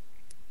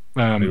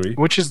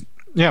 Which is,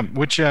 yeah,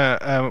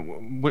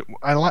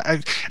 I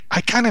like.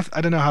 I kind of,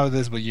 I don't know how it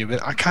is with you,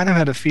 but I kind of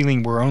had a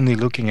feeling we're only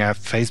looking at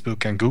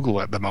Facebook and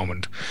Google at the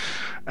moment,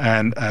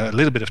 and a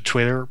little bit of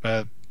Twitter,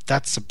 but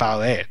that's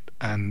about it.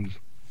 And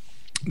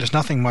there's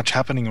nothing much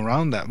happening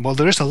around that. Well,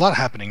 there is a lot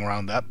happening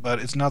around that, but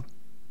it's not.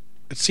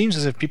 It seems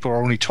as if people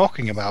are only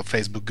talking about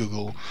Facebook,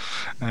 Google,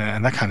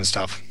 and that kind of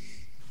stuff.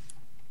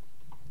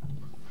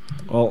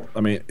 Well,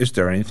 I mean, is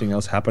there anything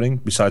else happening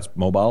besides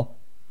mobile?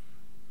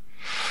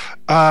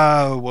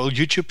 Well,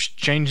 YouTube's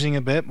changing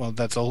a bit. Well,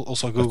 that's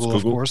also Google,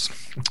 of course.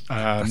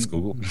 That's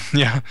Google.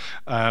 Yeah.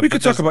 We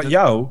could talk about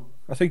Yahoo.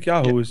 I think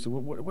Yahoo is.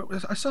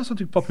 I saw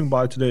something popping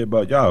by today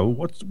about Yahoo.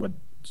 What?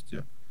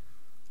 Yeah.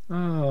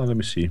 Let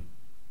me see.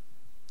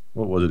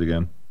 What was it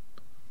again?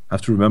 I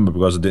have to remember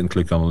because I didn't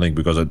click on the link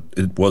because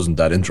it wasn't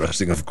that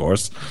interesting. Of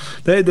course,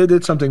 they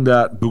did something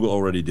that Google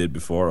already did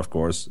before, of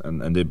course,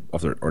 and they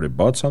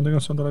bought something or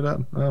something like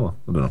that. Oh, well,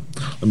 I don't know.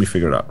 Let me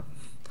figure it out.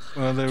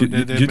 Well,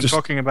 they've been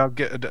talking about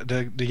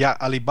the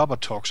Alibaba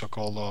talks are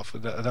called off.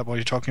 Is that what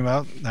you're talking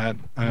about? That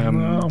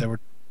No. They were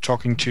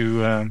talking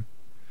to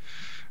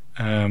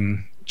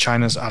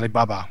China's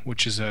Alibaba,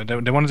 which is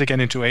they wanted to get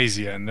into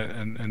Asia,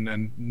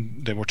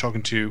 and they were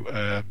talking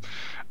to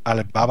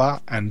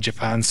Alibaba and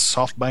Japan's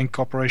SoftBank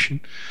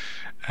Corporation,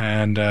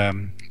 and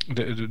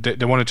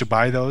they wanted to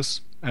buy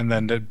those, and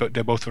then they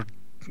both were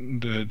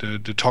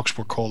the talks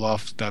were called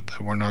off that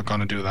they were not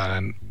going to do that,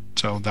 and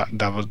so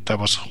that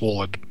was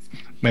halted.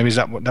 Maybe is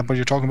that what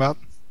you're talking about?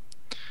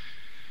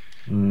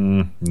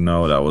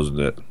 No, that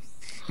wasn't it.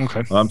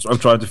 Okay. I'm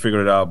trying to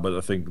figure it out, but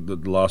I think the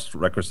last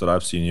records that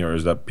I've seen here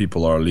is that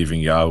people are leaving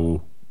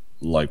Yahoo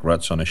like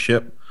rats on a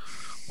ship.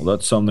 Well,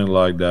 that's something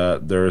like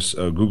that. There's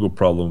a Google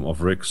problem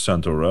of Rick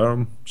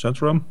Santorum.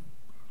 Santorum,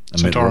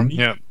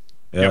 yeah.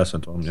 Yeah, yep.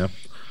 Santorum, yeah.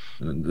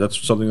 And that's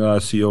something that I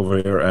see over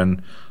here,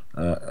 and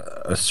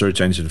a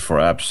search engine for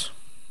apps.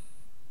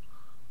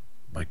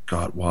 My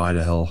God, why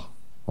the hell?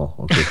 Oh,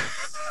 okay.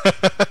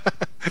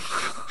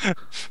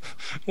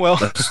 Well,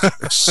 that's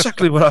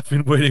exactly what I've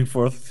been waiting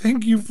for.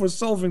 Thank you for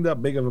solving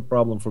that big of a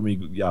problem for me,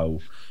 Yahoo.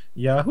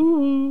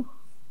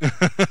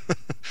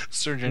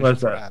 Search engine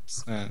for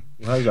apps.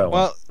 How's that one?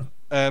 Well,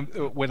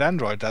 with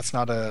Android, that's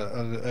not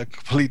a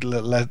complete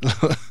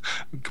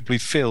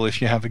complete fail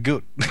if you have a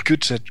good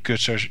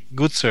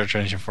search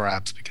engine for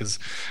apps, because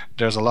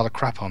there's a lot of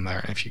crap on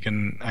there. If you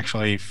can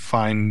actually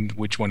find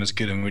which one is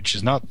good and which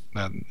is not,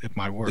 then it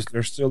might work. Is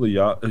there still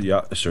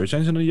a search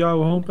engine on the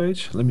Yahoo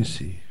homepage? Let me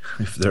see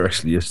if there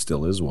actually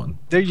still is one.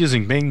 They're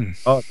using Bing.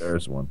 Oh,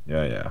 there's one.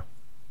 Yeah.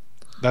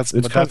 That's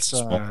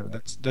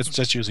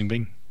just using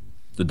Bing.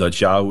 The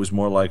Dutch Yahoo is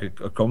more like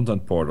a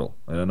content portal.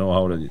 I don't know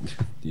how to.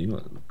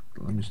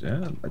 Let me see.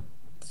 Yeah, I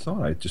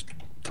thought I just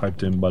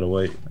typed in, by the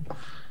way.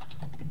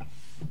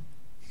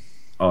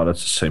 Oh,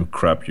 that's the same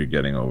crap you're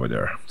getting over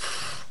there.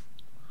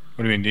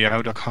 What do you mean, the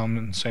Yahoo.com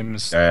and same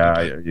as?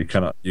 Yeah, you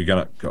cannot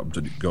go to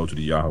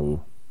the Yahoo.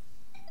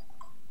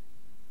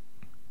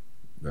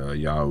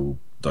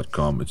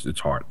 Yahoo.com. It's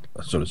hard,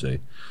 so to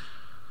say.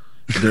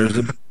 There's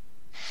a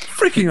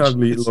freaking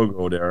ugly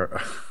logo there.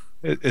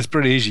 It's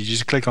pretty easy. You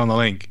just click on the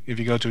link. If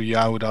you go to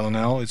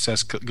yahoo.nl, it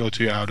says go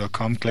to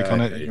yahoo.com. Click on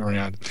it, you're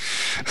in.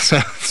 So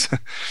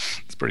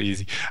it's pretty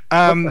easy.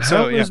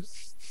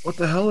 What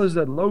the hell is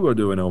that logo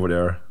doing over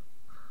there?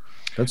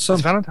 It's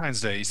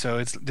Valentine's Day,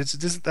 so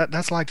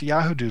that's like the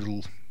Yahoo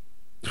Doodle.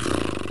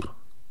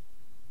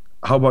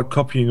 How about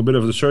copying a bit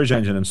of the search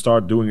engine and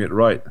start doing it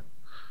right,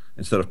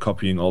 instead of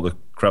copying all the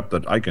crap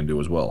that I can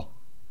do as well?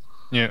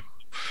 Yeah,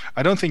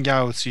 I don't think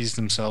Yahoo sees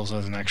themselves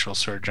as an actual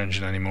search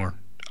engine anymore.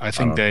 I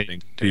think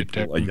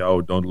people at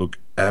Yahoo don't look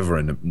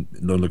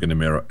in the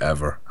mirror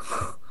ever.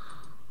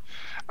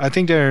 I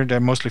think they're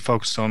mostly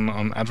focused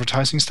on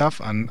advertising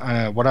stuff, and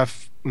what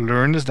I've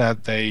learned is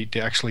that they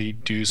actually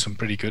do some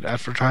pretty good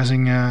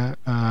advertising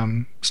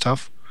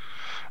stuff.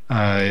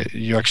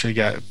 You actually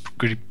get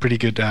pretty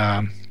good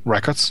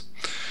records,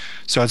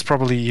 so it's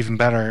probably even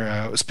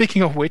better.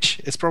 Speaking of which,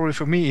 it's probably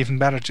for me even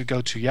better to go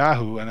to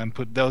Yahoo and then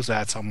put those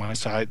ads on my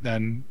site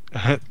than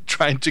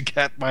trying to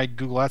get my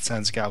Google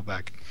AdSense account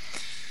back.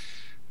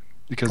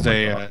 Because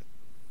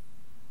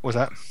what's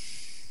that?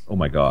 Oh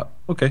my God.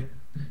 Okay.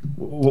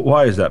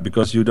 Why is that?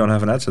 Because you don't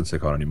have an AdSense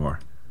account anymore.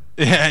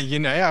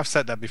 Yeah, I've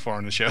said that before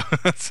on the show.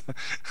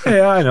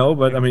 Yeah, I know,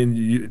 but I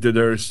mean,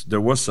 there was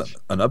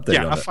an update.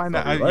 Yeah, on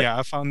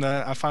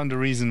I found the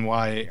reason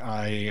why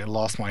I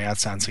lost my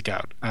AdSense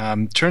account.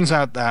 Turns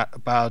out that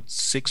about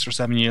 6 or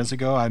 7 years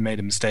ago, I made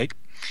a mistake.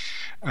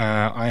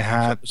 I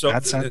had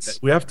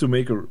AdSense. We have to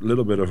make a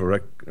little bit of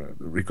a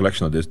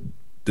recollection of this.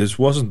 This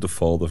wasn't the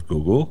fault of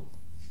Google.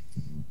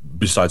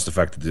 Besides the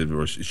fact that it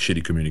was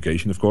shitty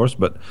communication, of course,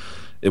 but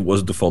it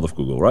wasn't the fault of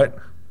Google, right?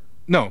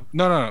 No.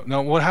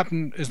 What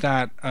happened is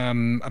that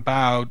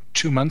about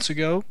 2 months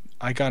ago,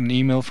 I got an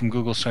email from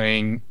Google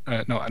saying,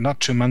 no, not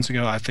 2 months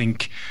ago, I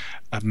think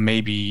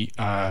maybe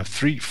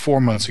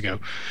 3-4 months ago,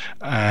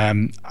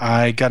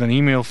 I got an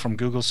email from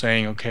Google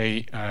saying,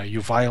 okay,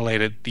 you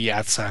violated the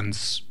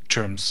AdSense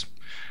terms,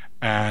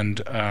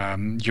 and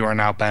you are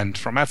now banned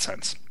from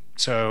AdSense.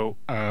 So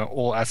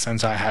all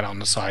AdSense I had on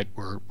the site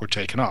were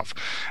taken off.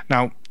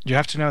 Now, you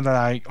have to know that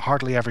I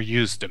hardly ever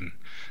used them.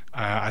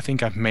 I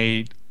think I've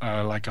made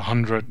like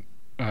 $100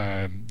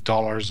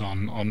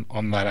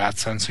 on that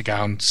AdSense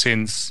account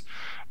since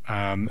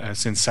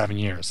 7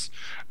 years.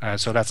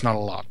 So that's not a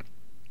lot.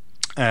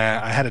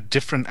 I had a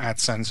different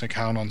AdSense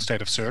account on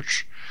State of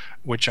Search,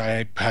 which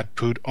I had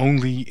put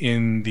only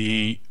in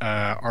the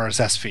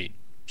RSS feed.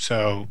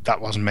 So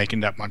that wasn't making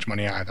that much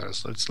money either.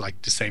 So it's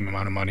like the same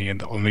amount of money,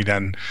 and only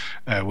then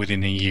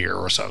within a year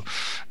or so,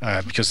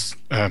 because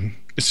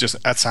it's just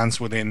AdSense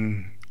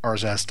within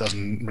RSS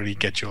doesn't really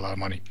get you a lot of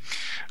money.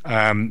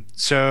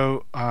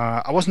 So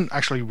I wasn't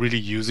actually really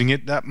using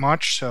it that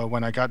much. So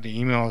when I got the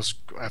emails,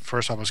 at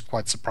first I was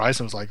quite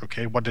surprised. I was like,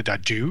 okay, what did I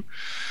do?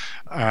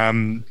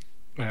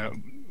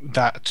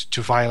 That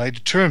to violate the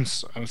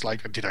terms. I was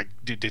like,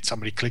 did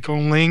somebody click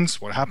on links?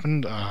 What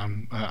happened?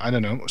 I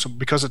don't know. So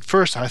because at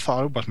first I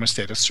thought it was my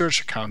status search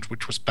account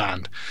which was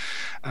banned,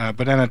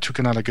 but then I took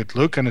another good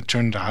look, and it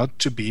turned out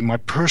to be my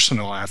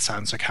personal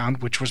AdSense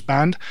account which was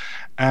banned.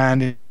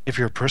 And if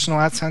your personal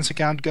AdSense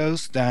account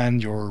goes, then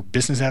your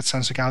business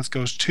AdSense account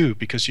goes too,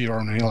 because you're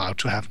only allowed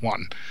to have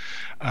one.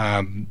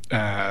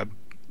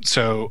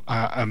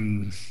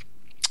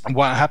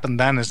 What happened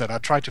then is that I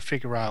tried to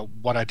figure out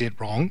what I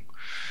did wrong.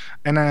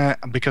 And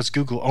because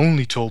Google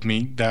only told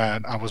me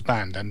that I was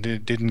banned, and they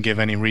didn't give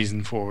any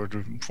reason for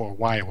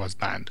why I was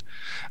banned,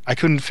 I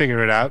couldn't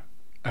figure it out.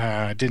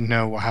 Didn't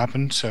know what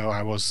happened, so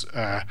I was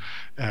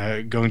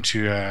going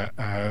to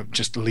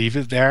just leave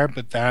it there.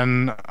 But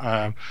then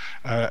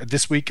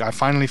this week I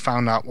finally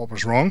found out what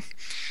was wrong.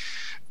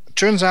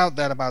 Turns out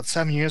that about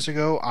 7 years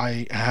ago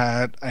I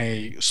had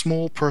a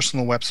small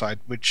personal website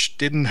which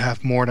didn't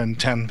have more than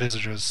 10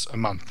 visitors a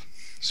month,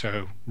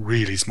 so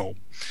really small.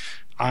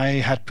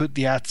 I had put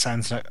the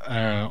AdSense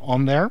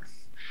on there,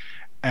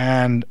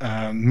 and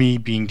me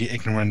being the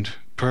ignorant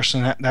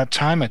person at that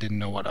time, I didn't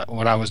know what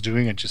I was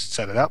doing. I just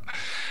set it up.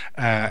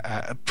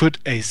 Put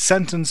a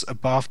sentence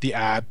above the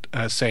ad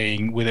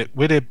saying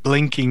with a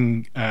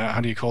blinking how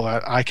do you call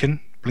that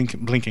icon?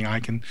 Blinking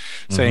icon,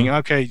 saying,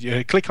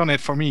 "Okay, click on it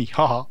for me."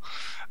 Haha.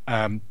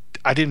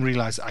 I didn't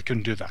realize I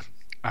couldn't do that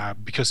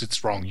because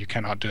it's wrong. You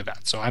cannot do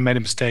that. So I made a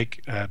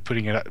mistake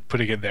putting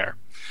it there.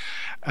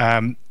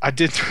 I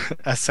did,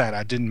 as said,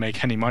 I didn't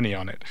make any money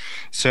on it.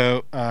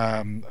 So,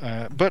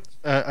 but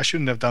I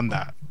shouldn't have done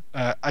that.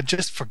 I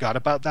just forgot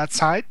about that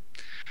site,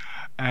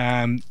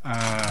 and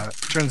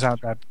turns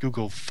out that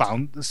Google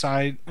found the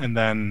site, and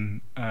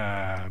then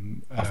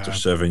after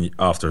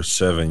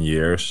 7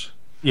 years,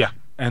 yeah,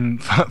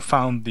 and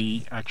found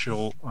the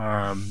actual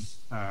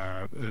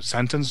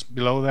sentence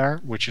below there,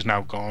 which is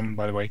now gone,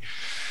 by the way.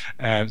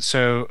 And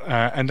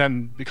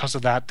then because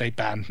of that, they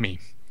banned me.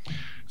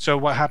 So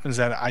what happens is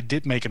that I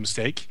did make a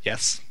mistake,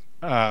 yes,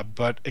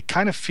 but it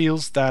kind of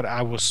feels that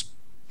I was,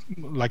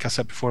 like I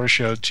said before I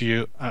showed to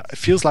you, it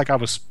feels like I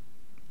was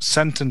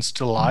sentenced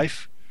to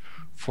life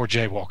for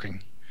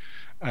jaywalking,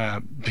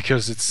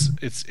 because it's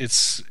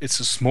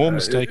a small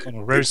mistake on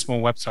a very small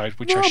website,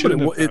 which I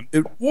shouldn't have done.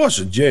 It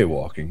wasn't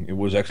jaywalking. It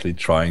was actually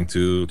trying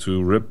to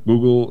rip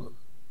Google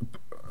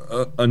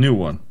a new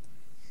one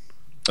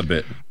a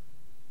bit.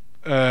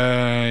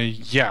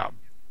 Yeah.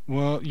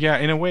 Well, yeah,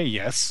 in a way,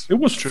 yes. It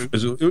was true.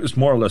 It was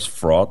more or less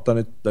fraud than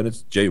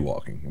it's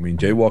jaywalking. I mean,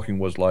 jaywalking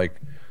was like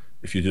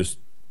if you just,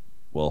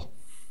 well,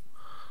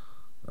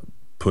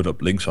 put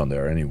up links on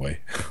there anyway,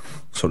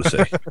 so to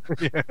say.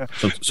 Yeah.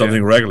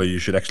 Something regular you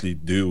should actually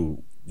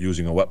do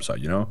using a website,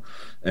 you know,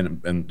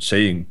 and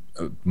saying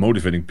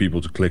motivating people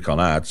to click on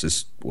ads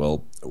is,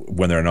 well,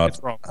 when they're not.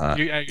 It's wrong.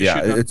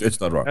 It's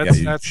not wrong.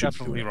 That's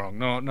definitely wrong.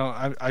 No,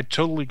 I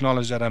totally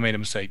acknowledge that I made a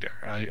mistake there.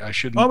 I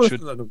shouldn't.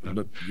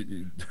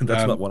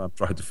 That's not what I'm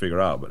trying to figure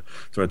out, but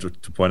trying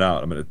to point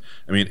out. I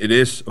mean, it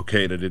is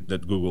okay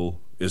that Google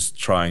is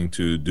trying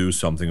to do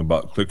something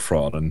about click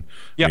fraud, and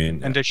yeah, I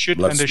mean, and they should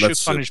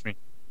punish me.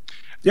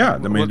 Yeah, I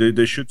mean,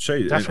 they should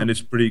say it, and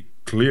it's pretty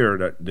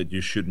clear that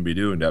you shouldn't be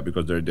doing that,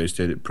 because they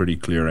stated pretty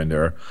clear in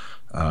their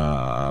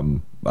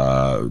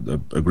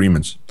the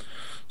agreements.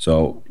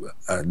 So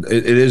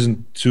it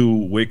isn't too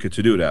wicked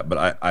to do that,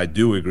 but I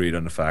do agree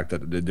on the fact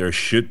that there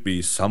should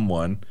be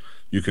someone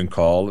you can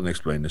call and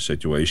explain the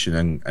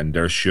situation, and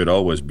there should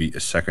always be a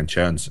second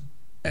chance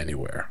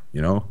anywhere,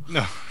 you know?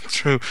 No,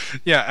 true.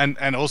 Yeah,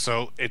 and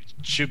also it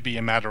should be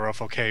a matter of,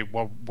 okay,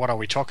 what are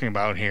we talking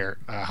about here?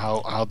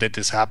 How did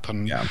this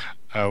happen? Yeah.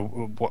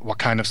 What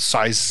kind of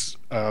size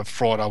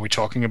fraud are we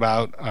talking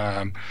about?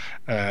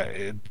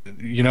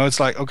 You know, it's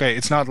like, okay,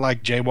 it's not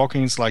like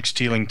jaywalking. It's like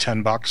stealing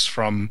 $10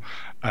 from.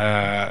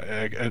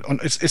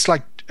 It's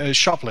like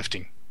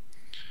shoplifting.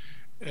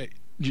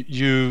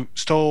 You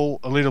stole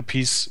a little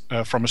piece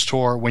from a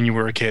store when you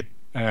were a kid,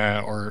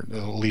 or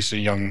at least a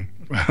young,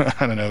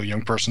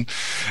 young person,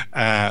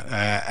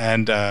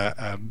 and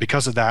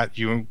because of that,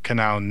 you can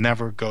now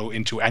never go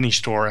into any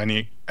store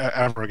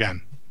ever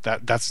again.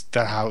 That's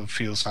how it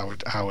feels. How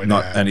it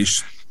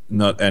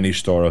not any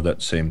store of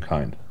that same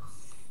kind.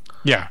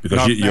 Yeah,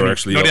 because you're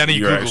actually not any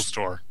Google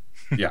store.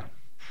 Yeah.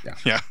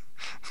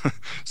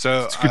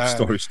 So it's a good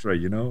story straight,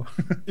 you know.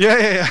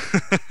 Yeah.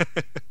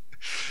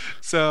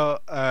 So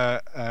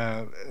I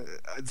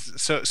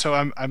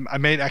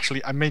made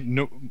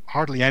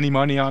hardly any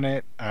money on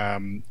it.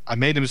 I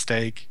made a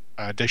mistake.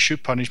 They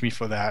should punish me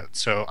for that.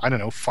 So I don't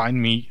know,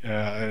 fine me,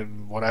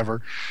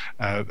 whatever,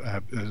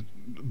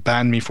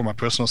 ban me for my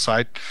personal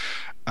site.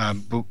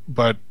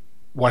 But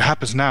what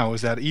happens now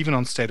is that even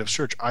on State of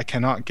Search, I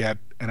cannot get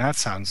an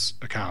AdSense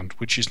account,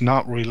 which is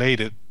not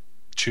related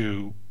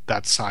to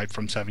that site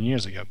from 7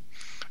 years ago,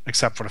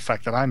 except for the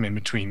fact that I'm in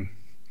between.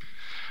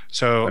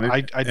 So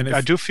I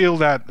do feel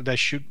that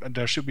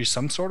there should be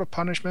some sort of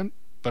punishment,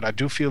 but I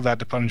do feel that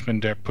the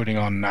punishment they're putting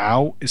on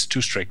now is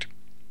too strict.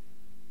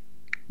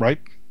 Right?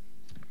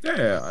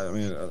 Yeah. I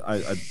mean,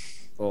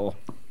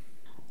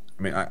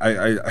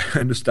 I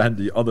understand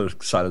the other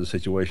side of the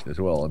situation as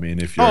well. I mean,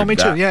 if you're me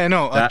too. Yeah,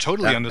 no, I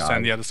totally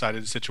understand the other side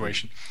of the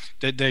situation.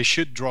 They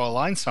should draw a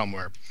line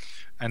somewhere,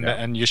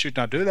 and you should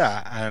not do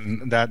that.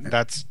 And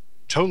that's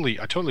totally,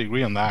 I totally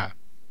agree on that.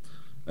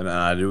 And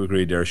I do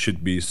agree there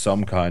should be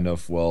some kind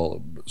of,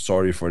 well,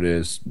 sorry for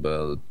this,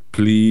 but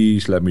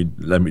please let me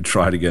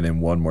try to get in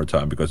one more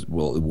time because,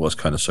 well, it was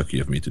kind of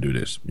sucky of me to do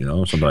this,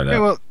 something like that. Yeah,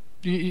 well,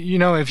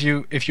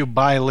 if you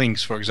buy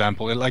links, for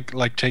example,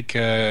 like take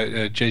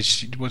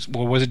JC,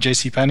 what was it,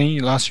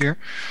 JCPenney last year?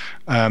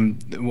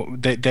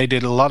 They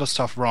did a lot of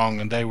stuff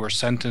wrong, and they were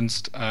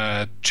sentenced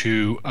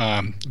to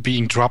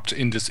being dropped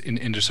in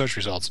the search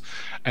results,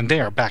 and they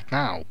are back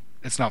now.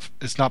 It's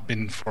not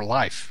been for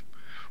life,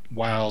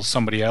 while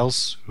somebody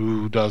else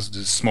who does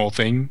this small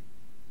thing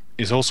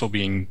is also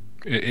being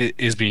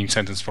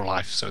sentenced for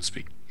life, so to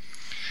speak.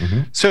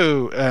 Mm-hmm.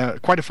 So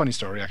quite a funny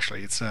story,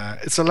 actually. It's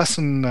a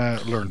lesson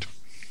learned.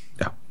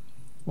 Yeah.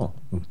 Well,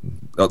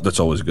 that's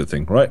always a good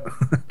thing, right?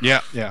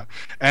 Yeah.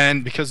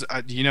 And because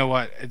you know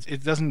what,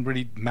 it doesn't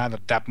really matter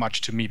that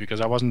much to me because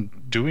I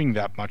wasn't doing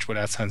that much with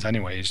AdSense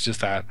anyway. It's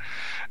just that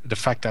the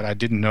fact that I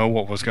didn't know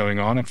what was going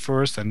on at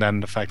first, and then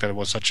the fact that it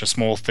was such a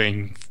small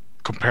thing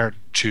compared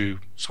to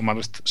some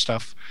other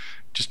stuff,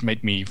 just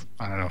made me,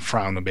 I don't know,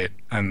 frown a bit,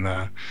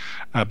 and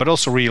but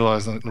also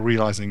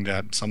realizing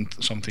that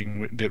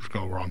something did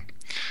go wrong.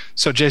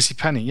 So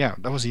JCPenney, yeah,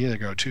 that was a year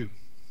ago too.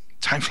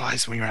 Time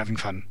flies when you're having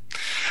fun.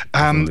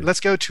 Let's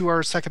go to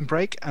our second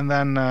break, and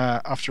then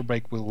after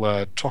break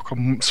we'll talk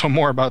some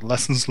more about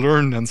lessons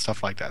learned and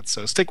stuff like that.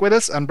 So stick with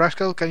us, and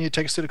Brasco, can you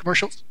take us to the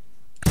commercials?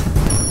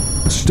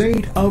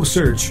 State of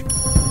Search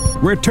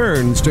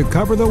returns to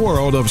cover the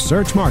world of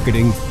search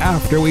marketing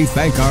after we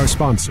thank our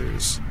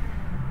sponsors.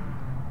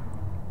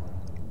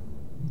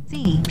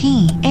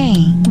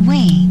 CPA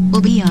Way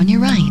will be on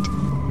your right.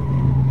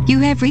 You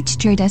have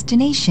reached your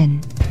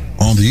destination.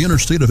 On the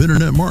interstate of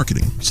internet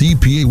marketing,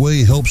 CPA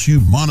Way helps you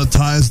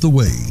monetize the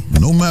way.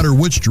 No matter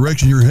which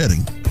direction you're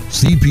heading,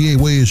 CPA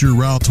Way is your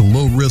route to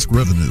low-risk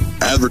revenue.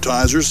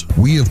 Advertisers,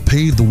 we have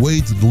paved the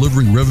way to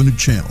delivering revenue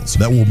channels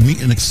that will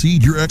meet and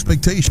exceed your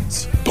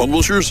expectations.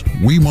 Publishers,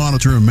 we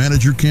monitor and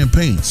manage your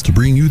campaigns to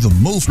bring you the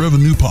most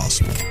revenue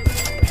possible.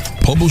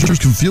 Publishers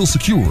can feel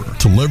secure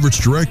to leverage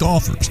direct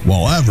offers,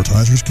 while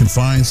advertisers can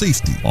find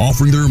safety,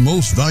 offering their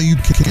most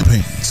valued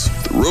campaigns.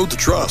 The road to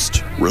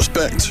trust,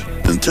 respect,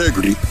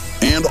 integrity,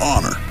 and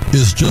honor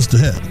is just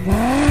ahead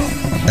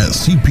at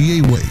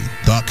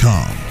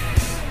CPAway.com.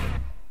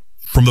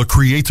 From the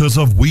creators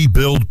of We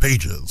Build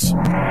Pages,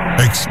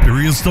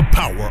 experience the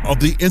power of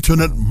the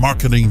Internet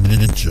Marketing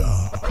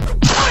Ninja.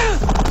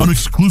 An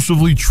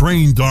exclusively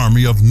trained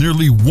army of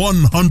nearly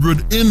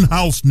 100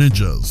 in-house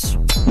ninjas.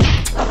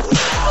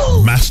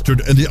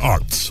 Mastered in the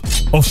arts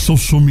of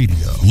social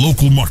media,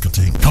 local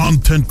marketing,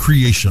 content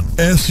creation,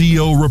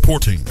 SEO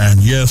reporting, and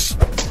yes,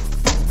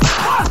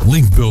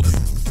 link building.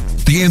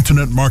 The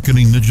Internet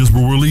Marketing Ninjas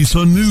will release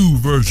a new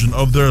version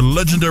of their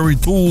legendary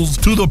tools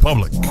to the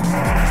public.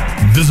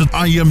 Visit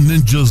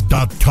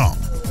IamNinjas.com.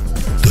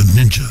 The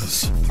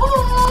ninjas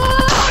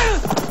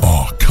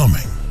are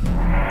coming.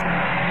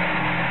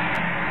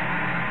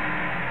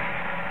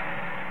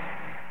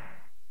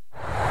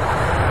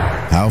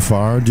 How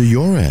far do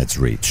your ads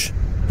reach?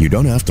 You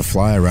don't have to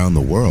fly around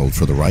the world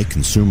for the right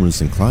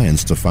consumers and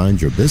clients to find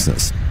your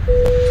business.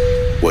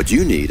 What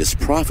you need is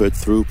profit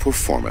through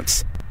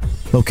performance.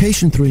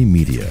 Location 3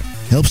 Media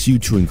helps you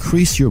to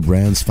increase your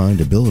brand's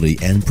findability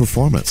and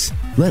performance.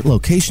 Let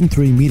Location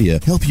 3 Media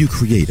help you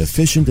create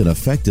efficient and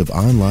effective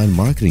online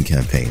marketing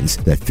campaigns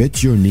that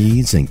fit your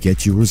needs and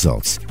get you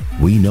results.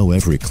 We know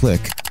every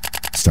click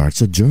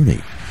starts a journey.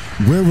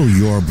 Where will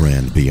your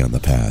brand be on the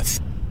path?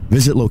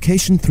 Visit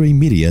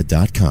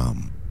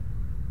location3media.com.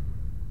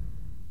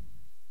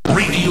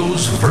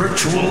 Radio's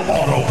virtual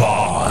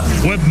Autobahn.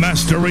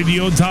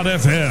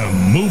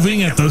 Webmasterradio.fm,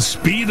 moving at the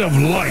speed of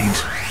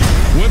light.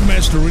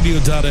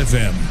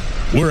 Webmasterradio.fm,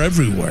 we're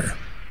everywhere.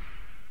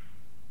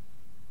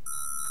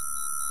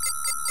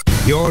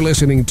 You're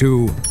listening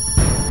to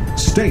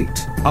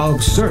State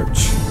of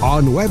Search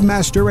on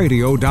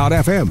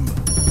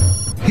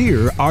Webmasterradio.fm.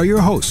 Here are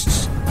your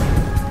hosts.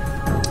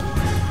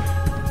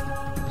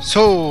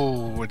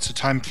 So it's a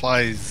time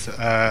flies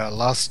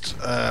last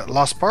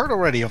part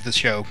already of the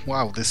show.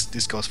 Wow,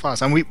 this goes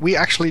fast. And we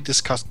actually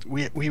discussed,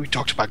 we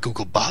talked about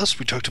Google Buzz,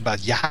 we talked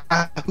about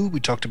Yahoo, we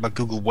talked about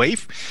Google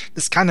Wave.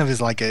 This kind of is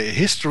like a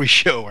history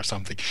show or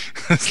something.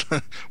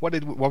 What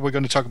we're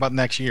going to talk about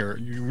next year?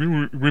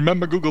 You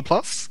remember Google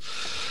Plus?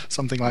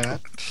 Something like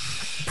that.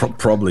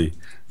 Probably.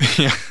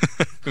 Yeah,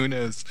 who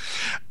knows?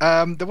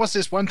 There was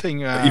this one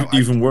thing.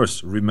 Even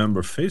worse,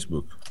 remember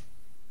Facebook?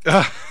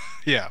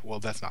 Yeah, well,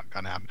 that's not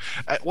gonna happen.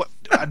 What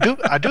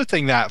I do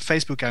think that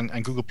Facebook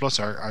and Google Plus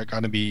are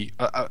going to be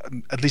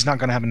at least not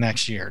going to happen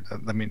next year.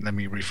 Let me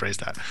rephrase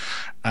that.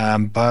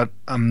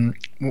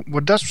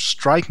 What does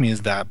strike me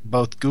is that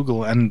both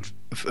Google and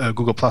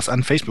Google Plus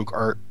and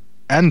Facebook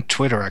and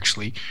Twitter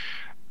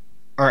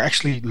are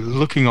actually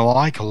looking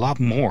alike a lot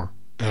more.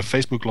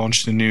 Facebook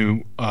launched a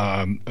new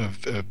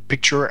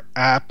picture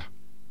app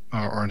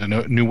or the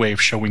new way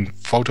of showing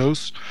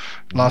photos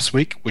last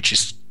week, which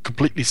is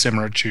completely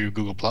similar to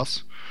Google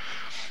Plus.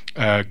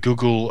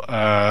 Google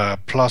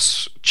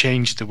Plus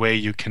changed the way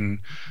you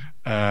can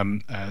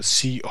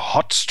see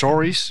hot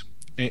stories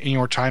in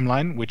your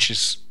timeline, which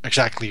is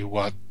exactly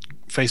what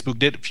Facebook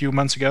did a few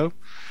months ago.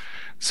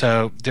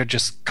 So they're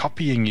just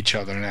copying each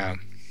other now.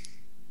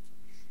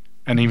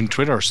 And even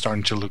Twitter is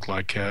starting to look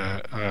like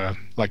a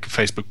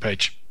Facebook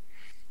page.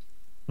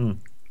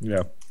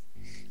 Yeah.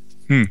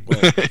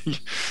 Well,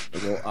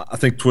 I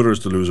think Twitter is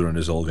the loser in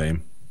this whole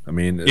game. I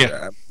mean,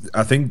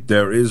 I think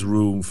there is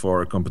room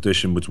for a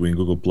competition between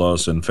Google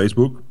Plus and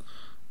Facebook,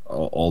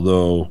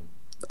 although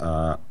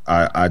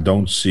I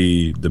don't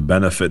see the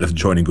benefit of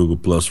joining Google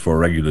Plus for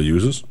regular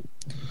users.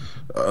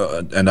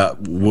 And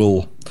that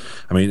will,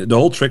 I mean, the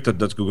whole trick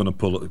that's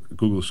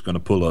Google's going to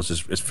pull us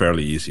is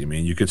fairly easy. I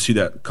mean, you can see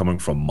that coming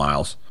from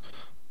miles.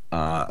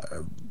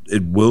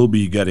 It will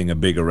be getting a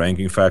bigger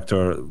ranking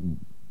factor,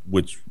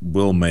 which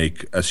will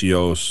make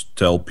SEOs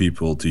tell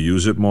people to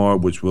use it more,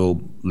 which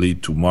will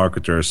lead to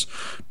marketers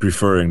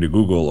preferring the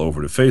Google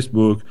over the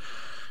Facebook.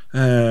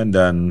 And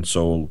then,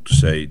 so to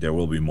say, there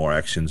will be more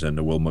actions and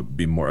there will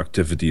be more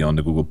activity on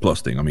the Google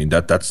Plus thing. I mean,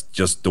 that's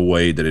just the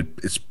way that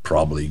it's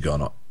probably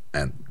gonna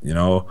end. You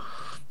know,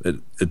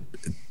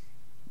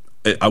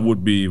 I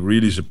would be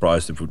really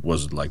surprised if it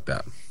wasn't like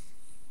that.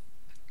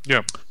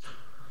 Yeah.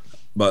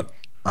 But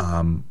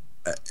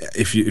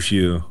if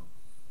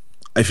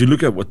you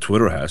look at what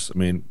Twitter has, I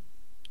mean,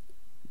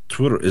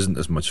 Twitter isn't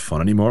as much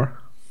fun anymore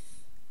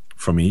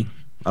for me.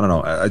 I don't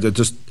know.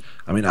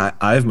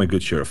 I have my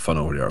good share of fun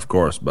over there, of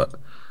course, but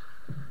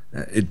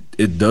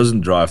it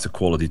doesn't drive the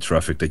quality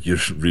traffic that you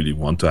really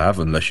want to have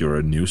unless you're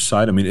a news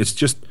site. I mean, it's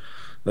just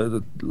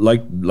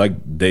like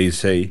they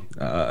say,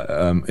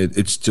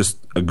 it's just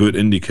a good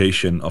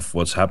indication of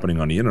what's happening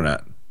on the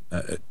internet.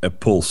 A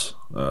pulse,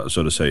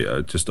 so to say.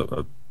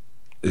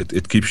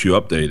 It keeps you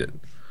updated,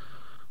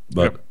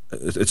 but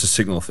it's a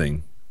signal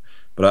thing.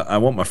 But I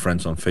want my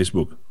friends on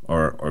Facebook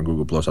or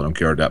Google Plus. I don't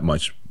care that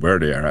much where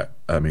they are at.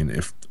 I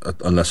mean,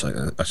 unless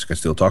I can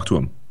still talk to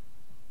them.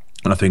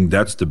 And I think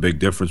that's the big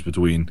difference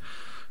between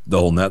the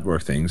whole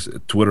network things.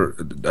 Twitter,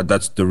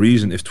 that's the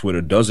reason if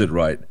Twitter does it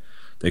right,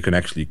 they can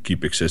actually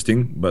keep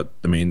existing. But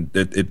I mean,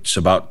 it's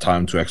about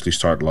time to actually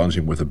start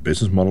launching with a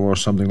business model or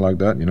something like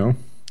that, you know?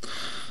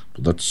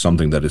 But that's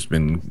something that has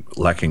been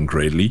lacking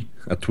greatly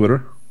at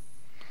Twitter.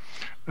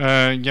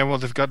 Yeah, well,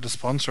 they've got the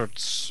sponsored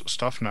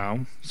stuff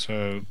now,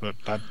 so but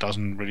that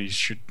doesn't really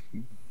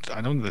I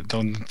don't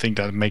think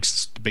that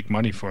makes big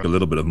money for a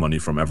little bit of money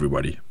from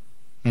everybody.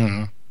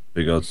 Mm-hmm.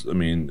 Because I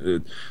mean,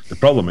 the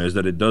problem is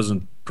that it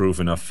doesn't prove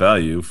enough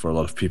value for a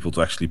lot of people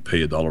to actually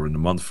pay $1 in a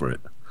month for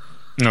it.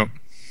 No.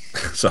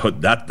 So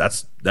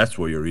that's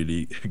where you're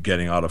really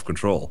getting out of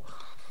control.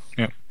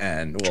 Yeah.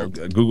 And well,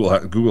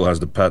 Google has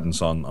the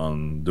patents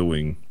on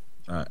doing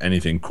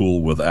anything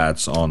cool with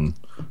ads on.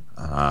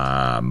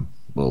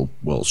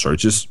 Well,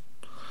 searches.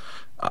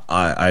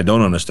 I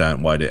don't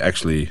understand why they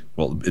actually.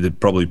 Well, it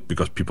probably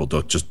because people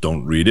just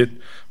don't read it.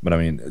 But I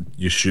mean,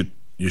 you should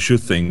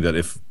think that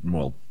if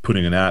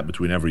putting an ad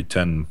between every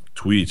 10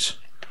 tweets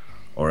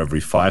or every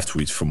 5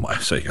 tweets, for my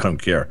sake, I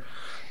don't care,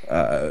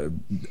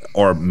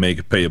 or make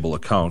a payable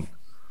account.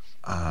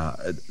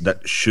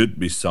 That should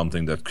be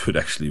something that could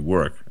actually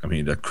work. I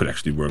mean, that could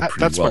actually work pretty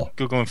that's well. That's what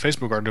Google and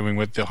Facebook are doing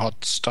with the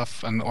hot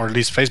stuff, or at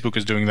least Facebook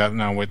is doing that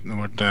now with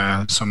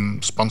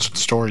some sponsored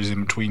stories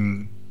in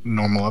between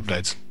normal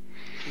updates.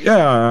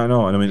 Yeah, I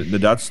know, and I mean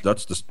that's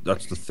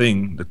the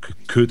thing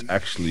that could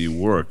actually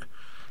work.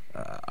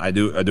 I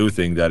do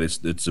think that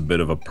it's a bit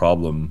of a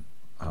problem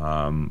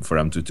for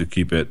them to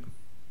keep it,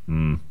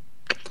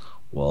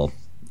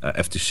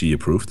 FTC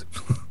approved.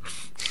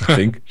 I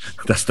think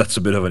that's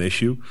a bit of an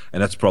issue,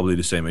 and that's probably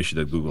the same issue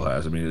that Google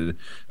has. I mean,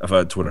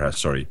 Twitter has.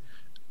 Sorry,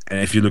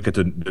 and if you look at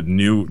the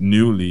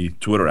newly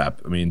Twitter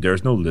app, I mean,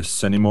 there's no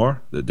lists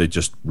anymore. They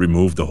just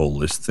removed the whole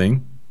list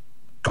thing.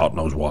 God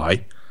knows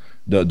why.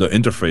 The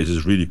interface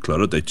is really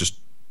cluttered. They just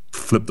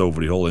flipped over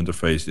the whole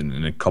interface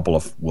in a couple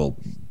of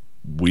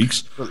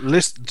weeks.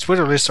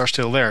 Twitter lists are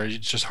still there.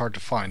 It's just hard to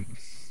find.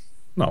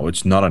 No,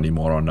 it's not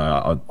anymore on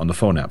the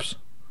phone apps.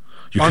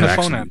 Phone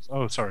apps.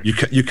 Oh, sorry.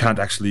 You can't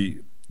actually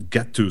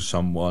get to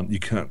someone. You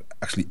can't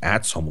actually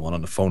add someone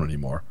on the phone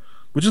anymore,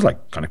 which is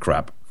like kind of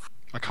crap.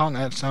 I can't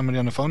add somebody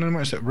on the phone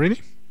anymore. Is it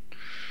really?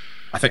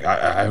 I think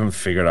I haven't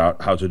figured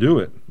out how to do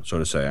it, so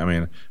to say. I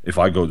mean, if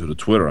I go to the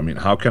Twitter, I mean,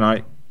 how can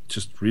I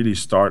just really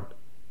start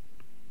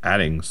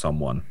adding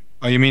someone?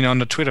 Oh, you mean on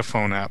the Twitter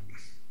phone app?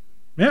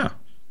 Yeah.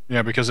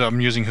 Yeah, because I'm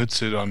using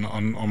Hootsuite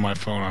on my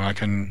phone, and I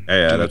can.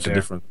 Yeah, do that's it a there.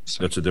 different.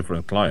 That's a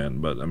different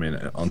client. But I mean,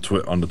 on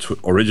the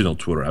original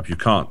Twitter app, you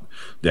can't.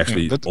 They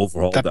actually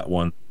overhauled that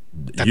one.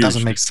 That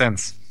doesn't make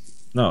sense.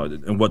 No,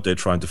 and what they're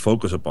trying to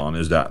focus upon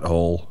is that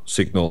whole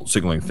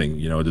signaling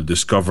thing, the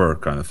discover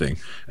kind of thing,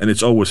 and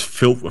it's always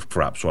filled with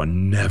crap. So I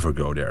never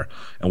go there.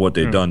 And what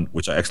they've done,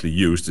 which I actually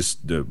used, is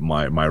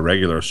my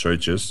regular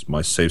searches,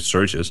 my saved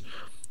searches.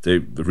 They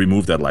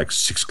removed that like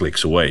 6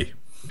 clicks away.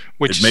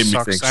 Which it made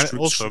sucks me think,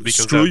 also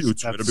because screw you,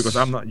 Twitter, because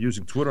I'm not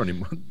using Twitter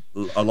anymore.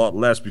 A lot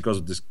less because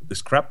of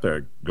this crap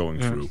they're going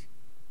through.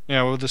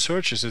 Yeah, well, the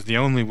searches is the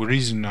only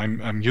reason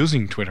I'm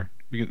using Twitter.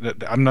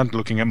 I'm not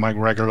looking at my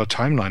regular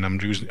timeline.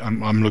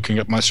 I'm looking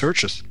at my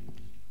searches.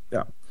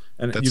 Yeah,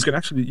 and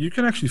you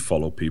can actually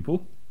follow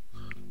people,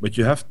 but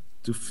you have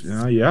to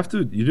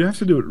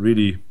do it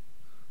really,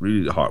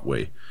 really the hard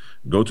way.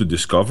 Go to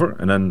discover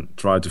and then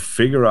try to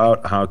figure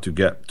out how to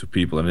get to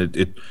people, and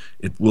it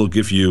will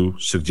give you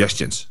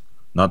suggestions.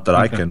 Not that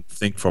I can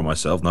think for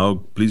myself.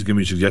 No, please give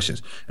me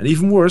suggestions. And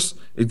even worse,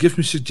 it gives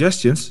me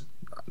suggestions,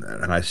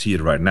 and I see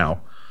it right now,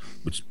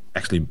 which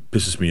actually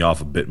pisses me off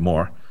a bit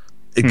more.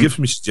 It gives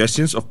me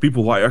suggestions of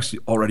people who I actually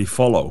already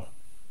follow.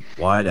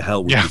 Why the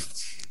hell would you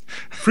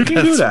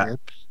freaking do that?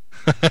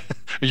 Are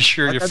you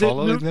sure you're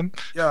following them?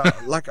 Yeah,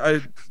 like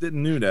I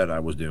didn't know that I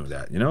was doing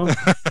that,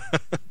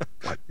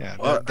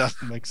 that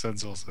doesn't make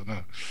sense also, no.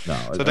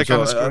 So they're so,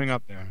 kind of screwing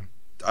up there.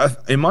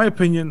 In my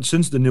opinion,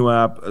 since the new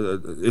app,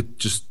 it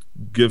just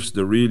gives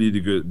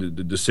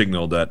the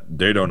signal that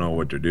they don't know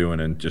what they're doing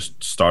and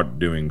just start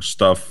doing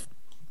stuff.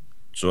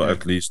 So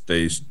at least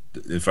the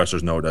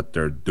investors know that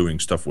they're doing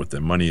stuff with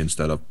their money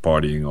instead of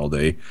partying all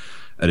day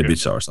at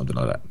Ibiza or something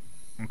like that.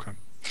 Okay.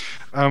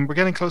 We're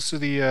getting close to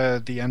the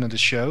end of the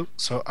show,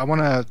 so I want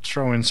to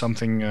throw in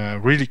something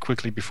really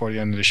quickly before the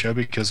end of the show,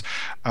 because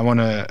I want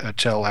to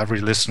tell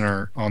every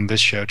listener on this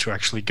show to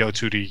actually go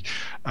to the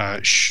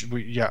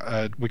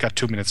we got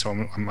 2 minutes,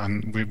 so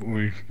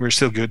we're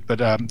still good, but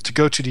to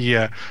go to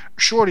the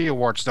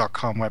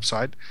shortyawards.com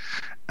website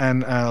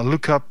and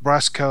look up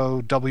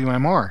Brasco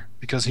WMR,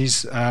 because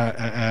he's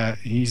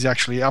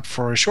actually up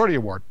for a Shorty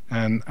Award,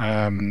 and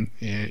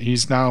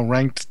he's now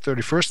ranked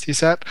 31st. He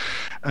said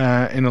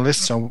in the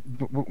list, so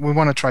we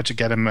want to try to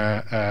get him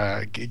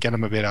a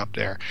bit up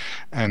there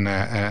and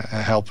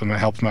help him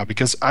out,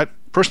 because I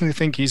personally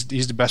think he's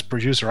the best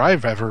producer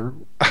I've ever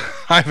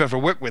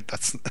worked with.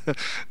 That's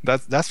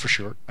for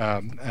sure,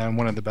 and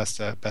one of the best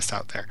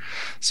out there.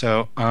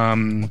 So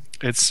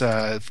it's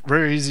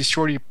very easy.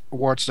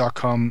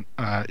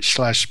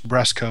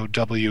 shortyawards.com/Brasco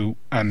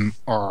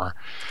WMR.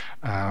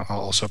 I'll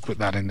also put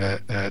that in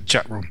the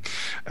chat room.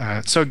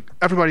 So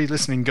everybody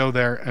listening, go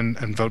there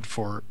and vote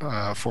for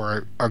our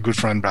good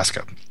friend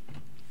Brasco.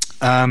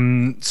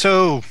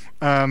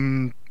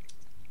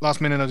 Last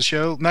minute of the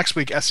show. Next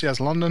week, SCS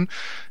London.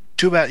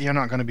 Too bad you're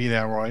not going to be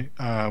there, Roy.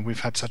 We've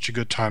had such a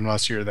good time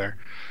last year there.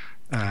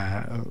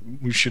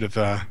 We should have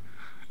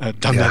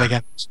done that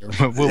again.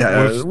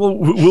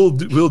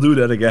 We'll do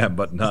that again,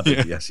 but not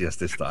at the SCS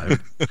this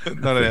time.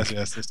 Not at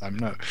SCS this time,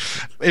 no.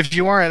 If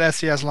you are at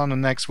SCS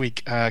London next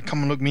week,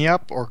 come and look me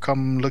up, or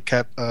come look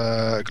up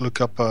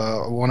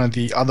one of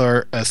the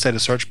other State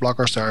of Search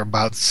bloggers. There are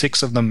about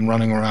 6 of them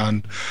running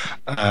around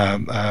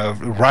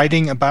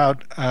writing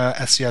about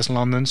SCS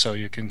London, so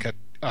you can get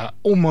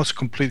almost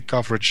complete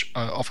coverage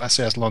of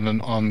SCS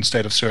London on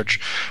State of Search.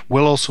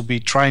 We'll also be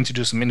trying to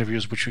do some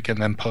interviews which we can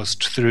then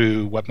post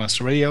through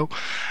Webmaster Radio,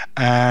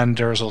 and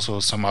there's also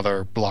some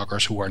other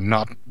bloggers who are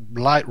not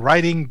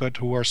writing but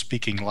who are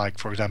speaking, like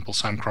for example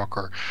Sam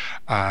Crocker,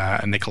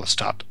 and Nicholas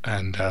Stott,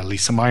 and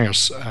Lisa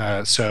Myers.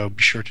 So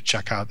be sure to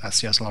check out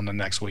SCS London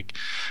next week,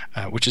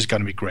 which is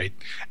going to be great,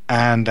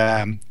 and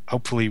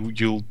hopefully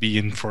you'll be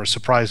in for a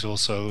surprise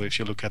also if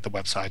you look at the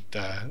website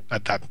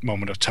at that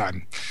moment of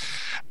time.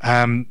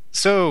 I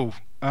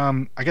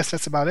guess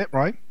that's about it,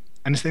 right?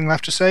 Anything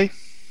left to say?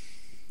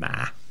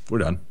 Nah, we're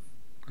done.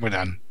 We're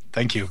done.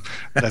 Thank you.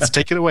 Let's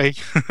take it away.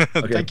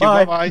 Okay, Thank you.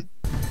 Bye-bye.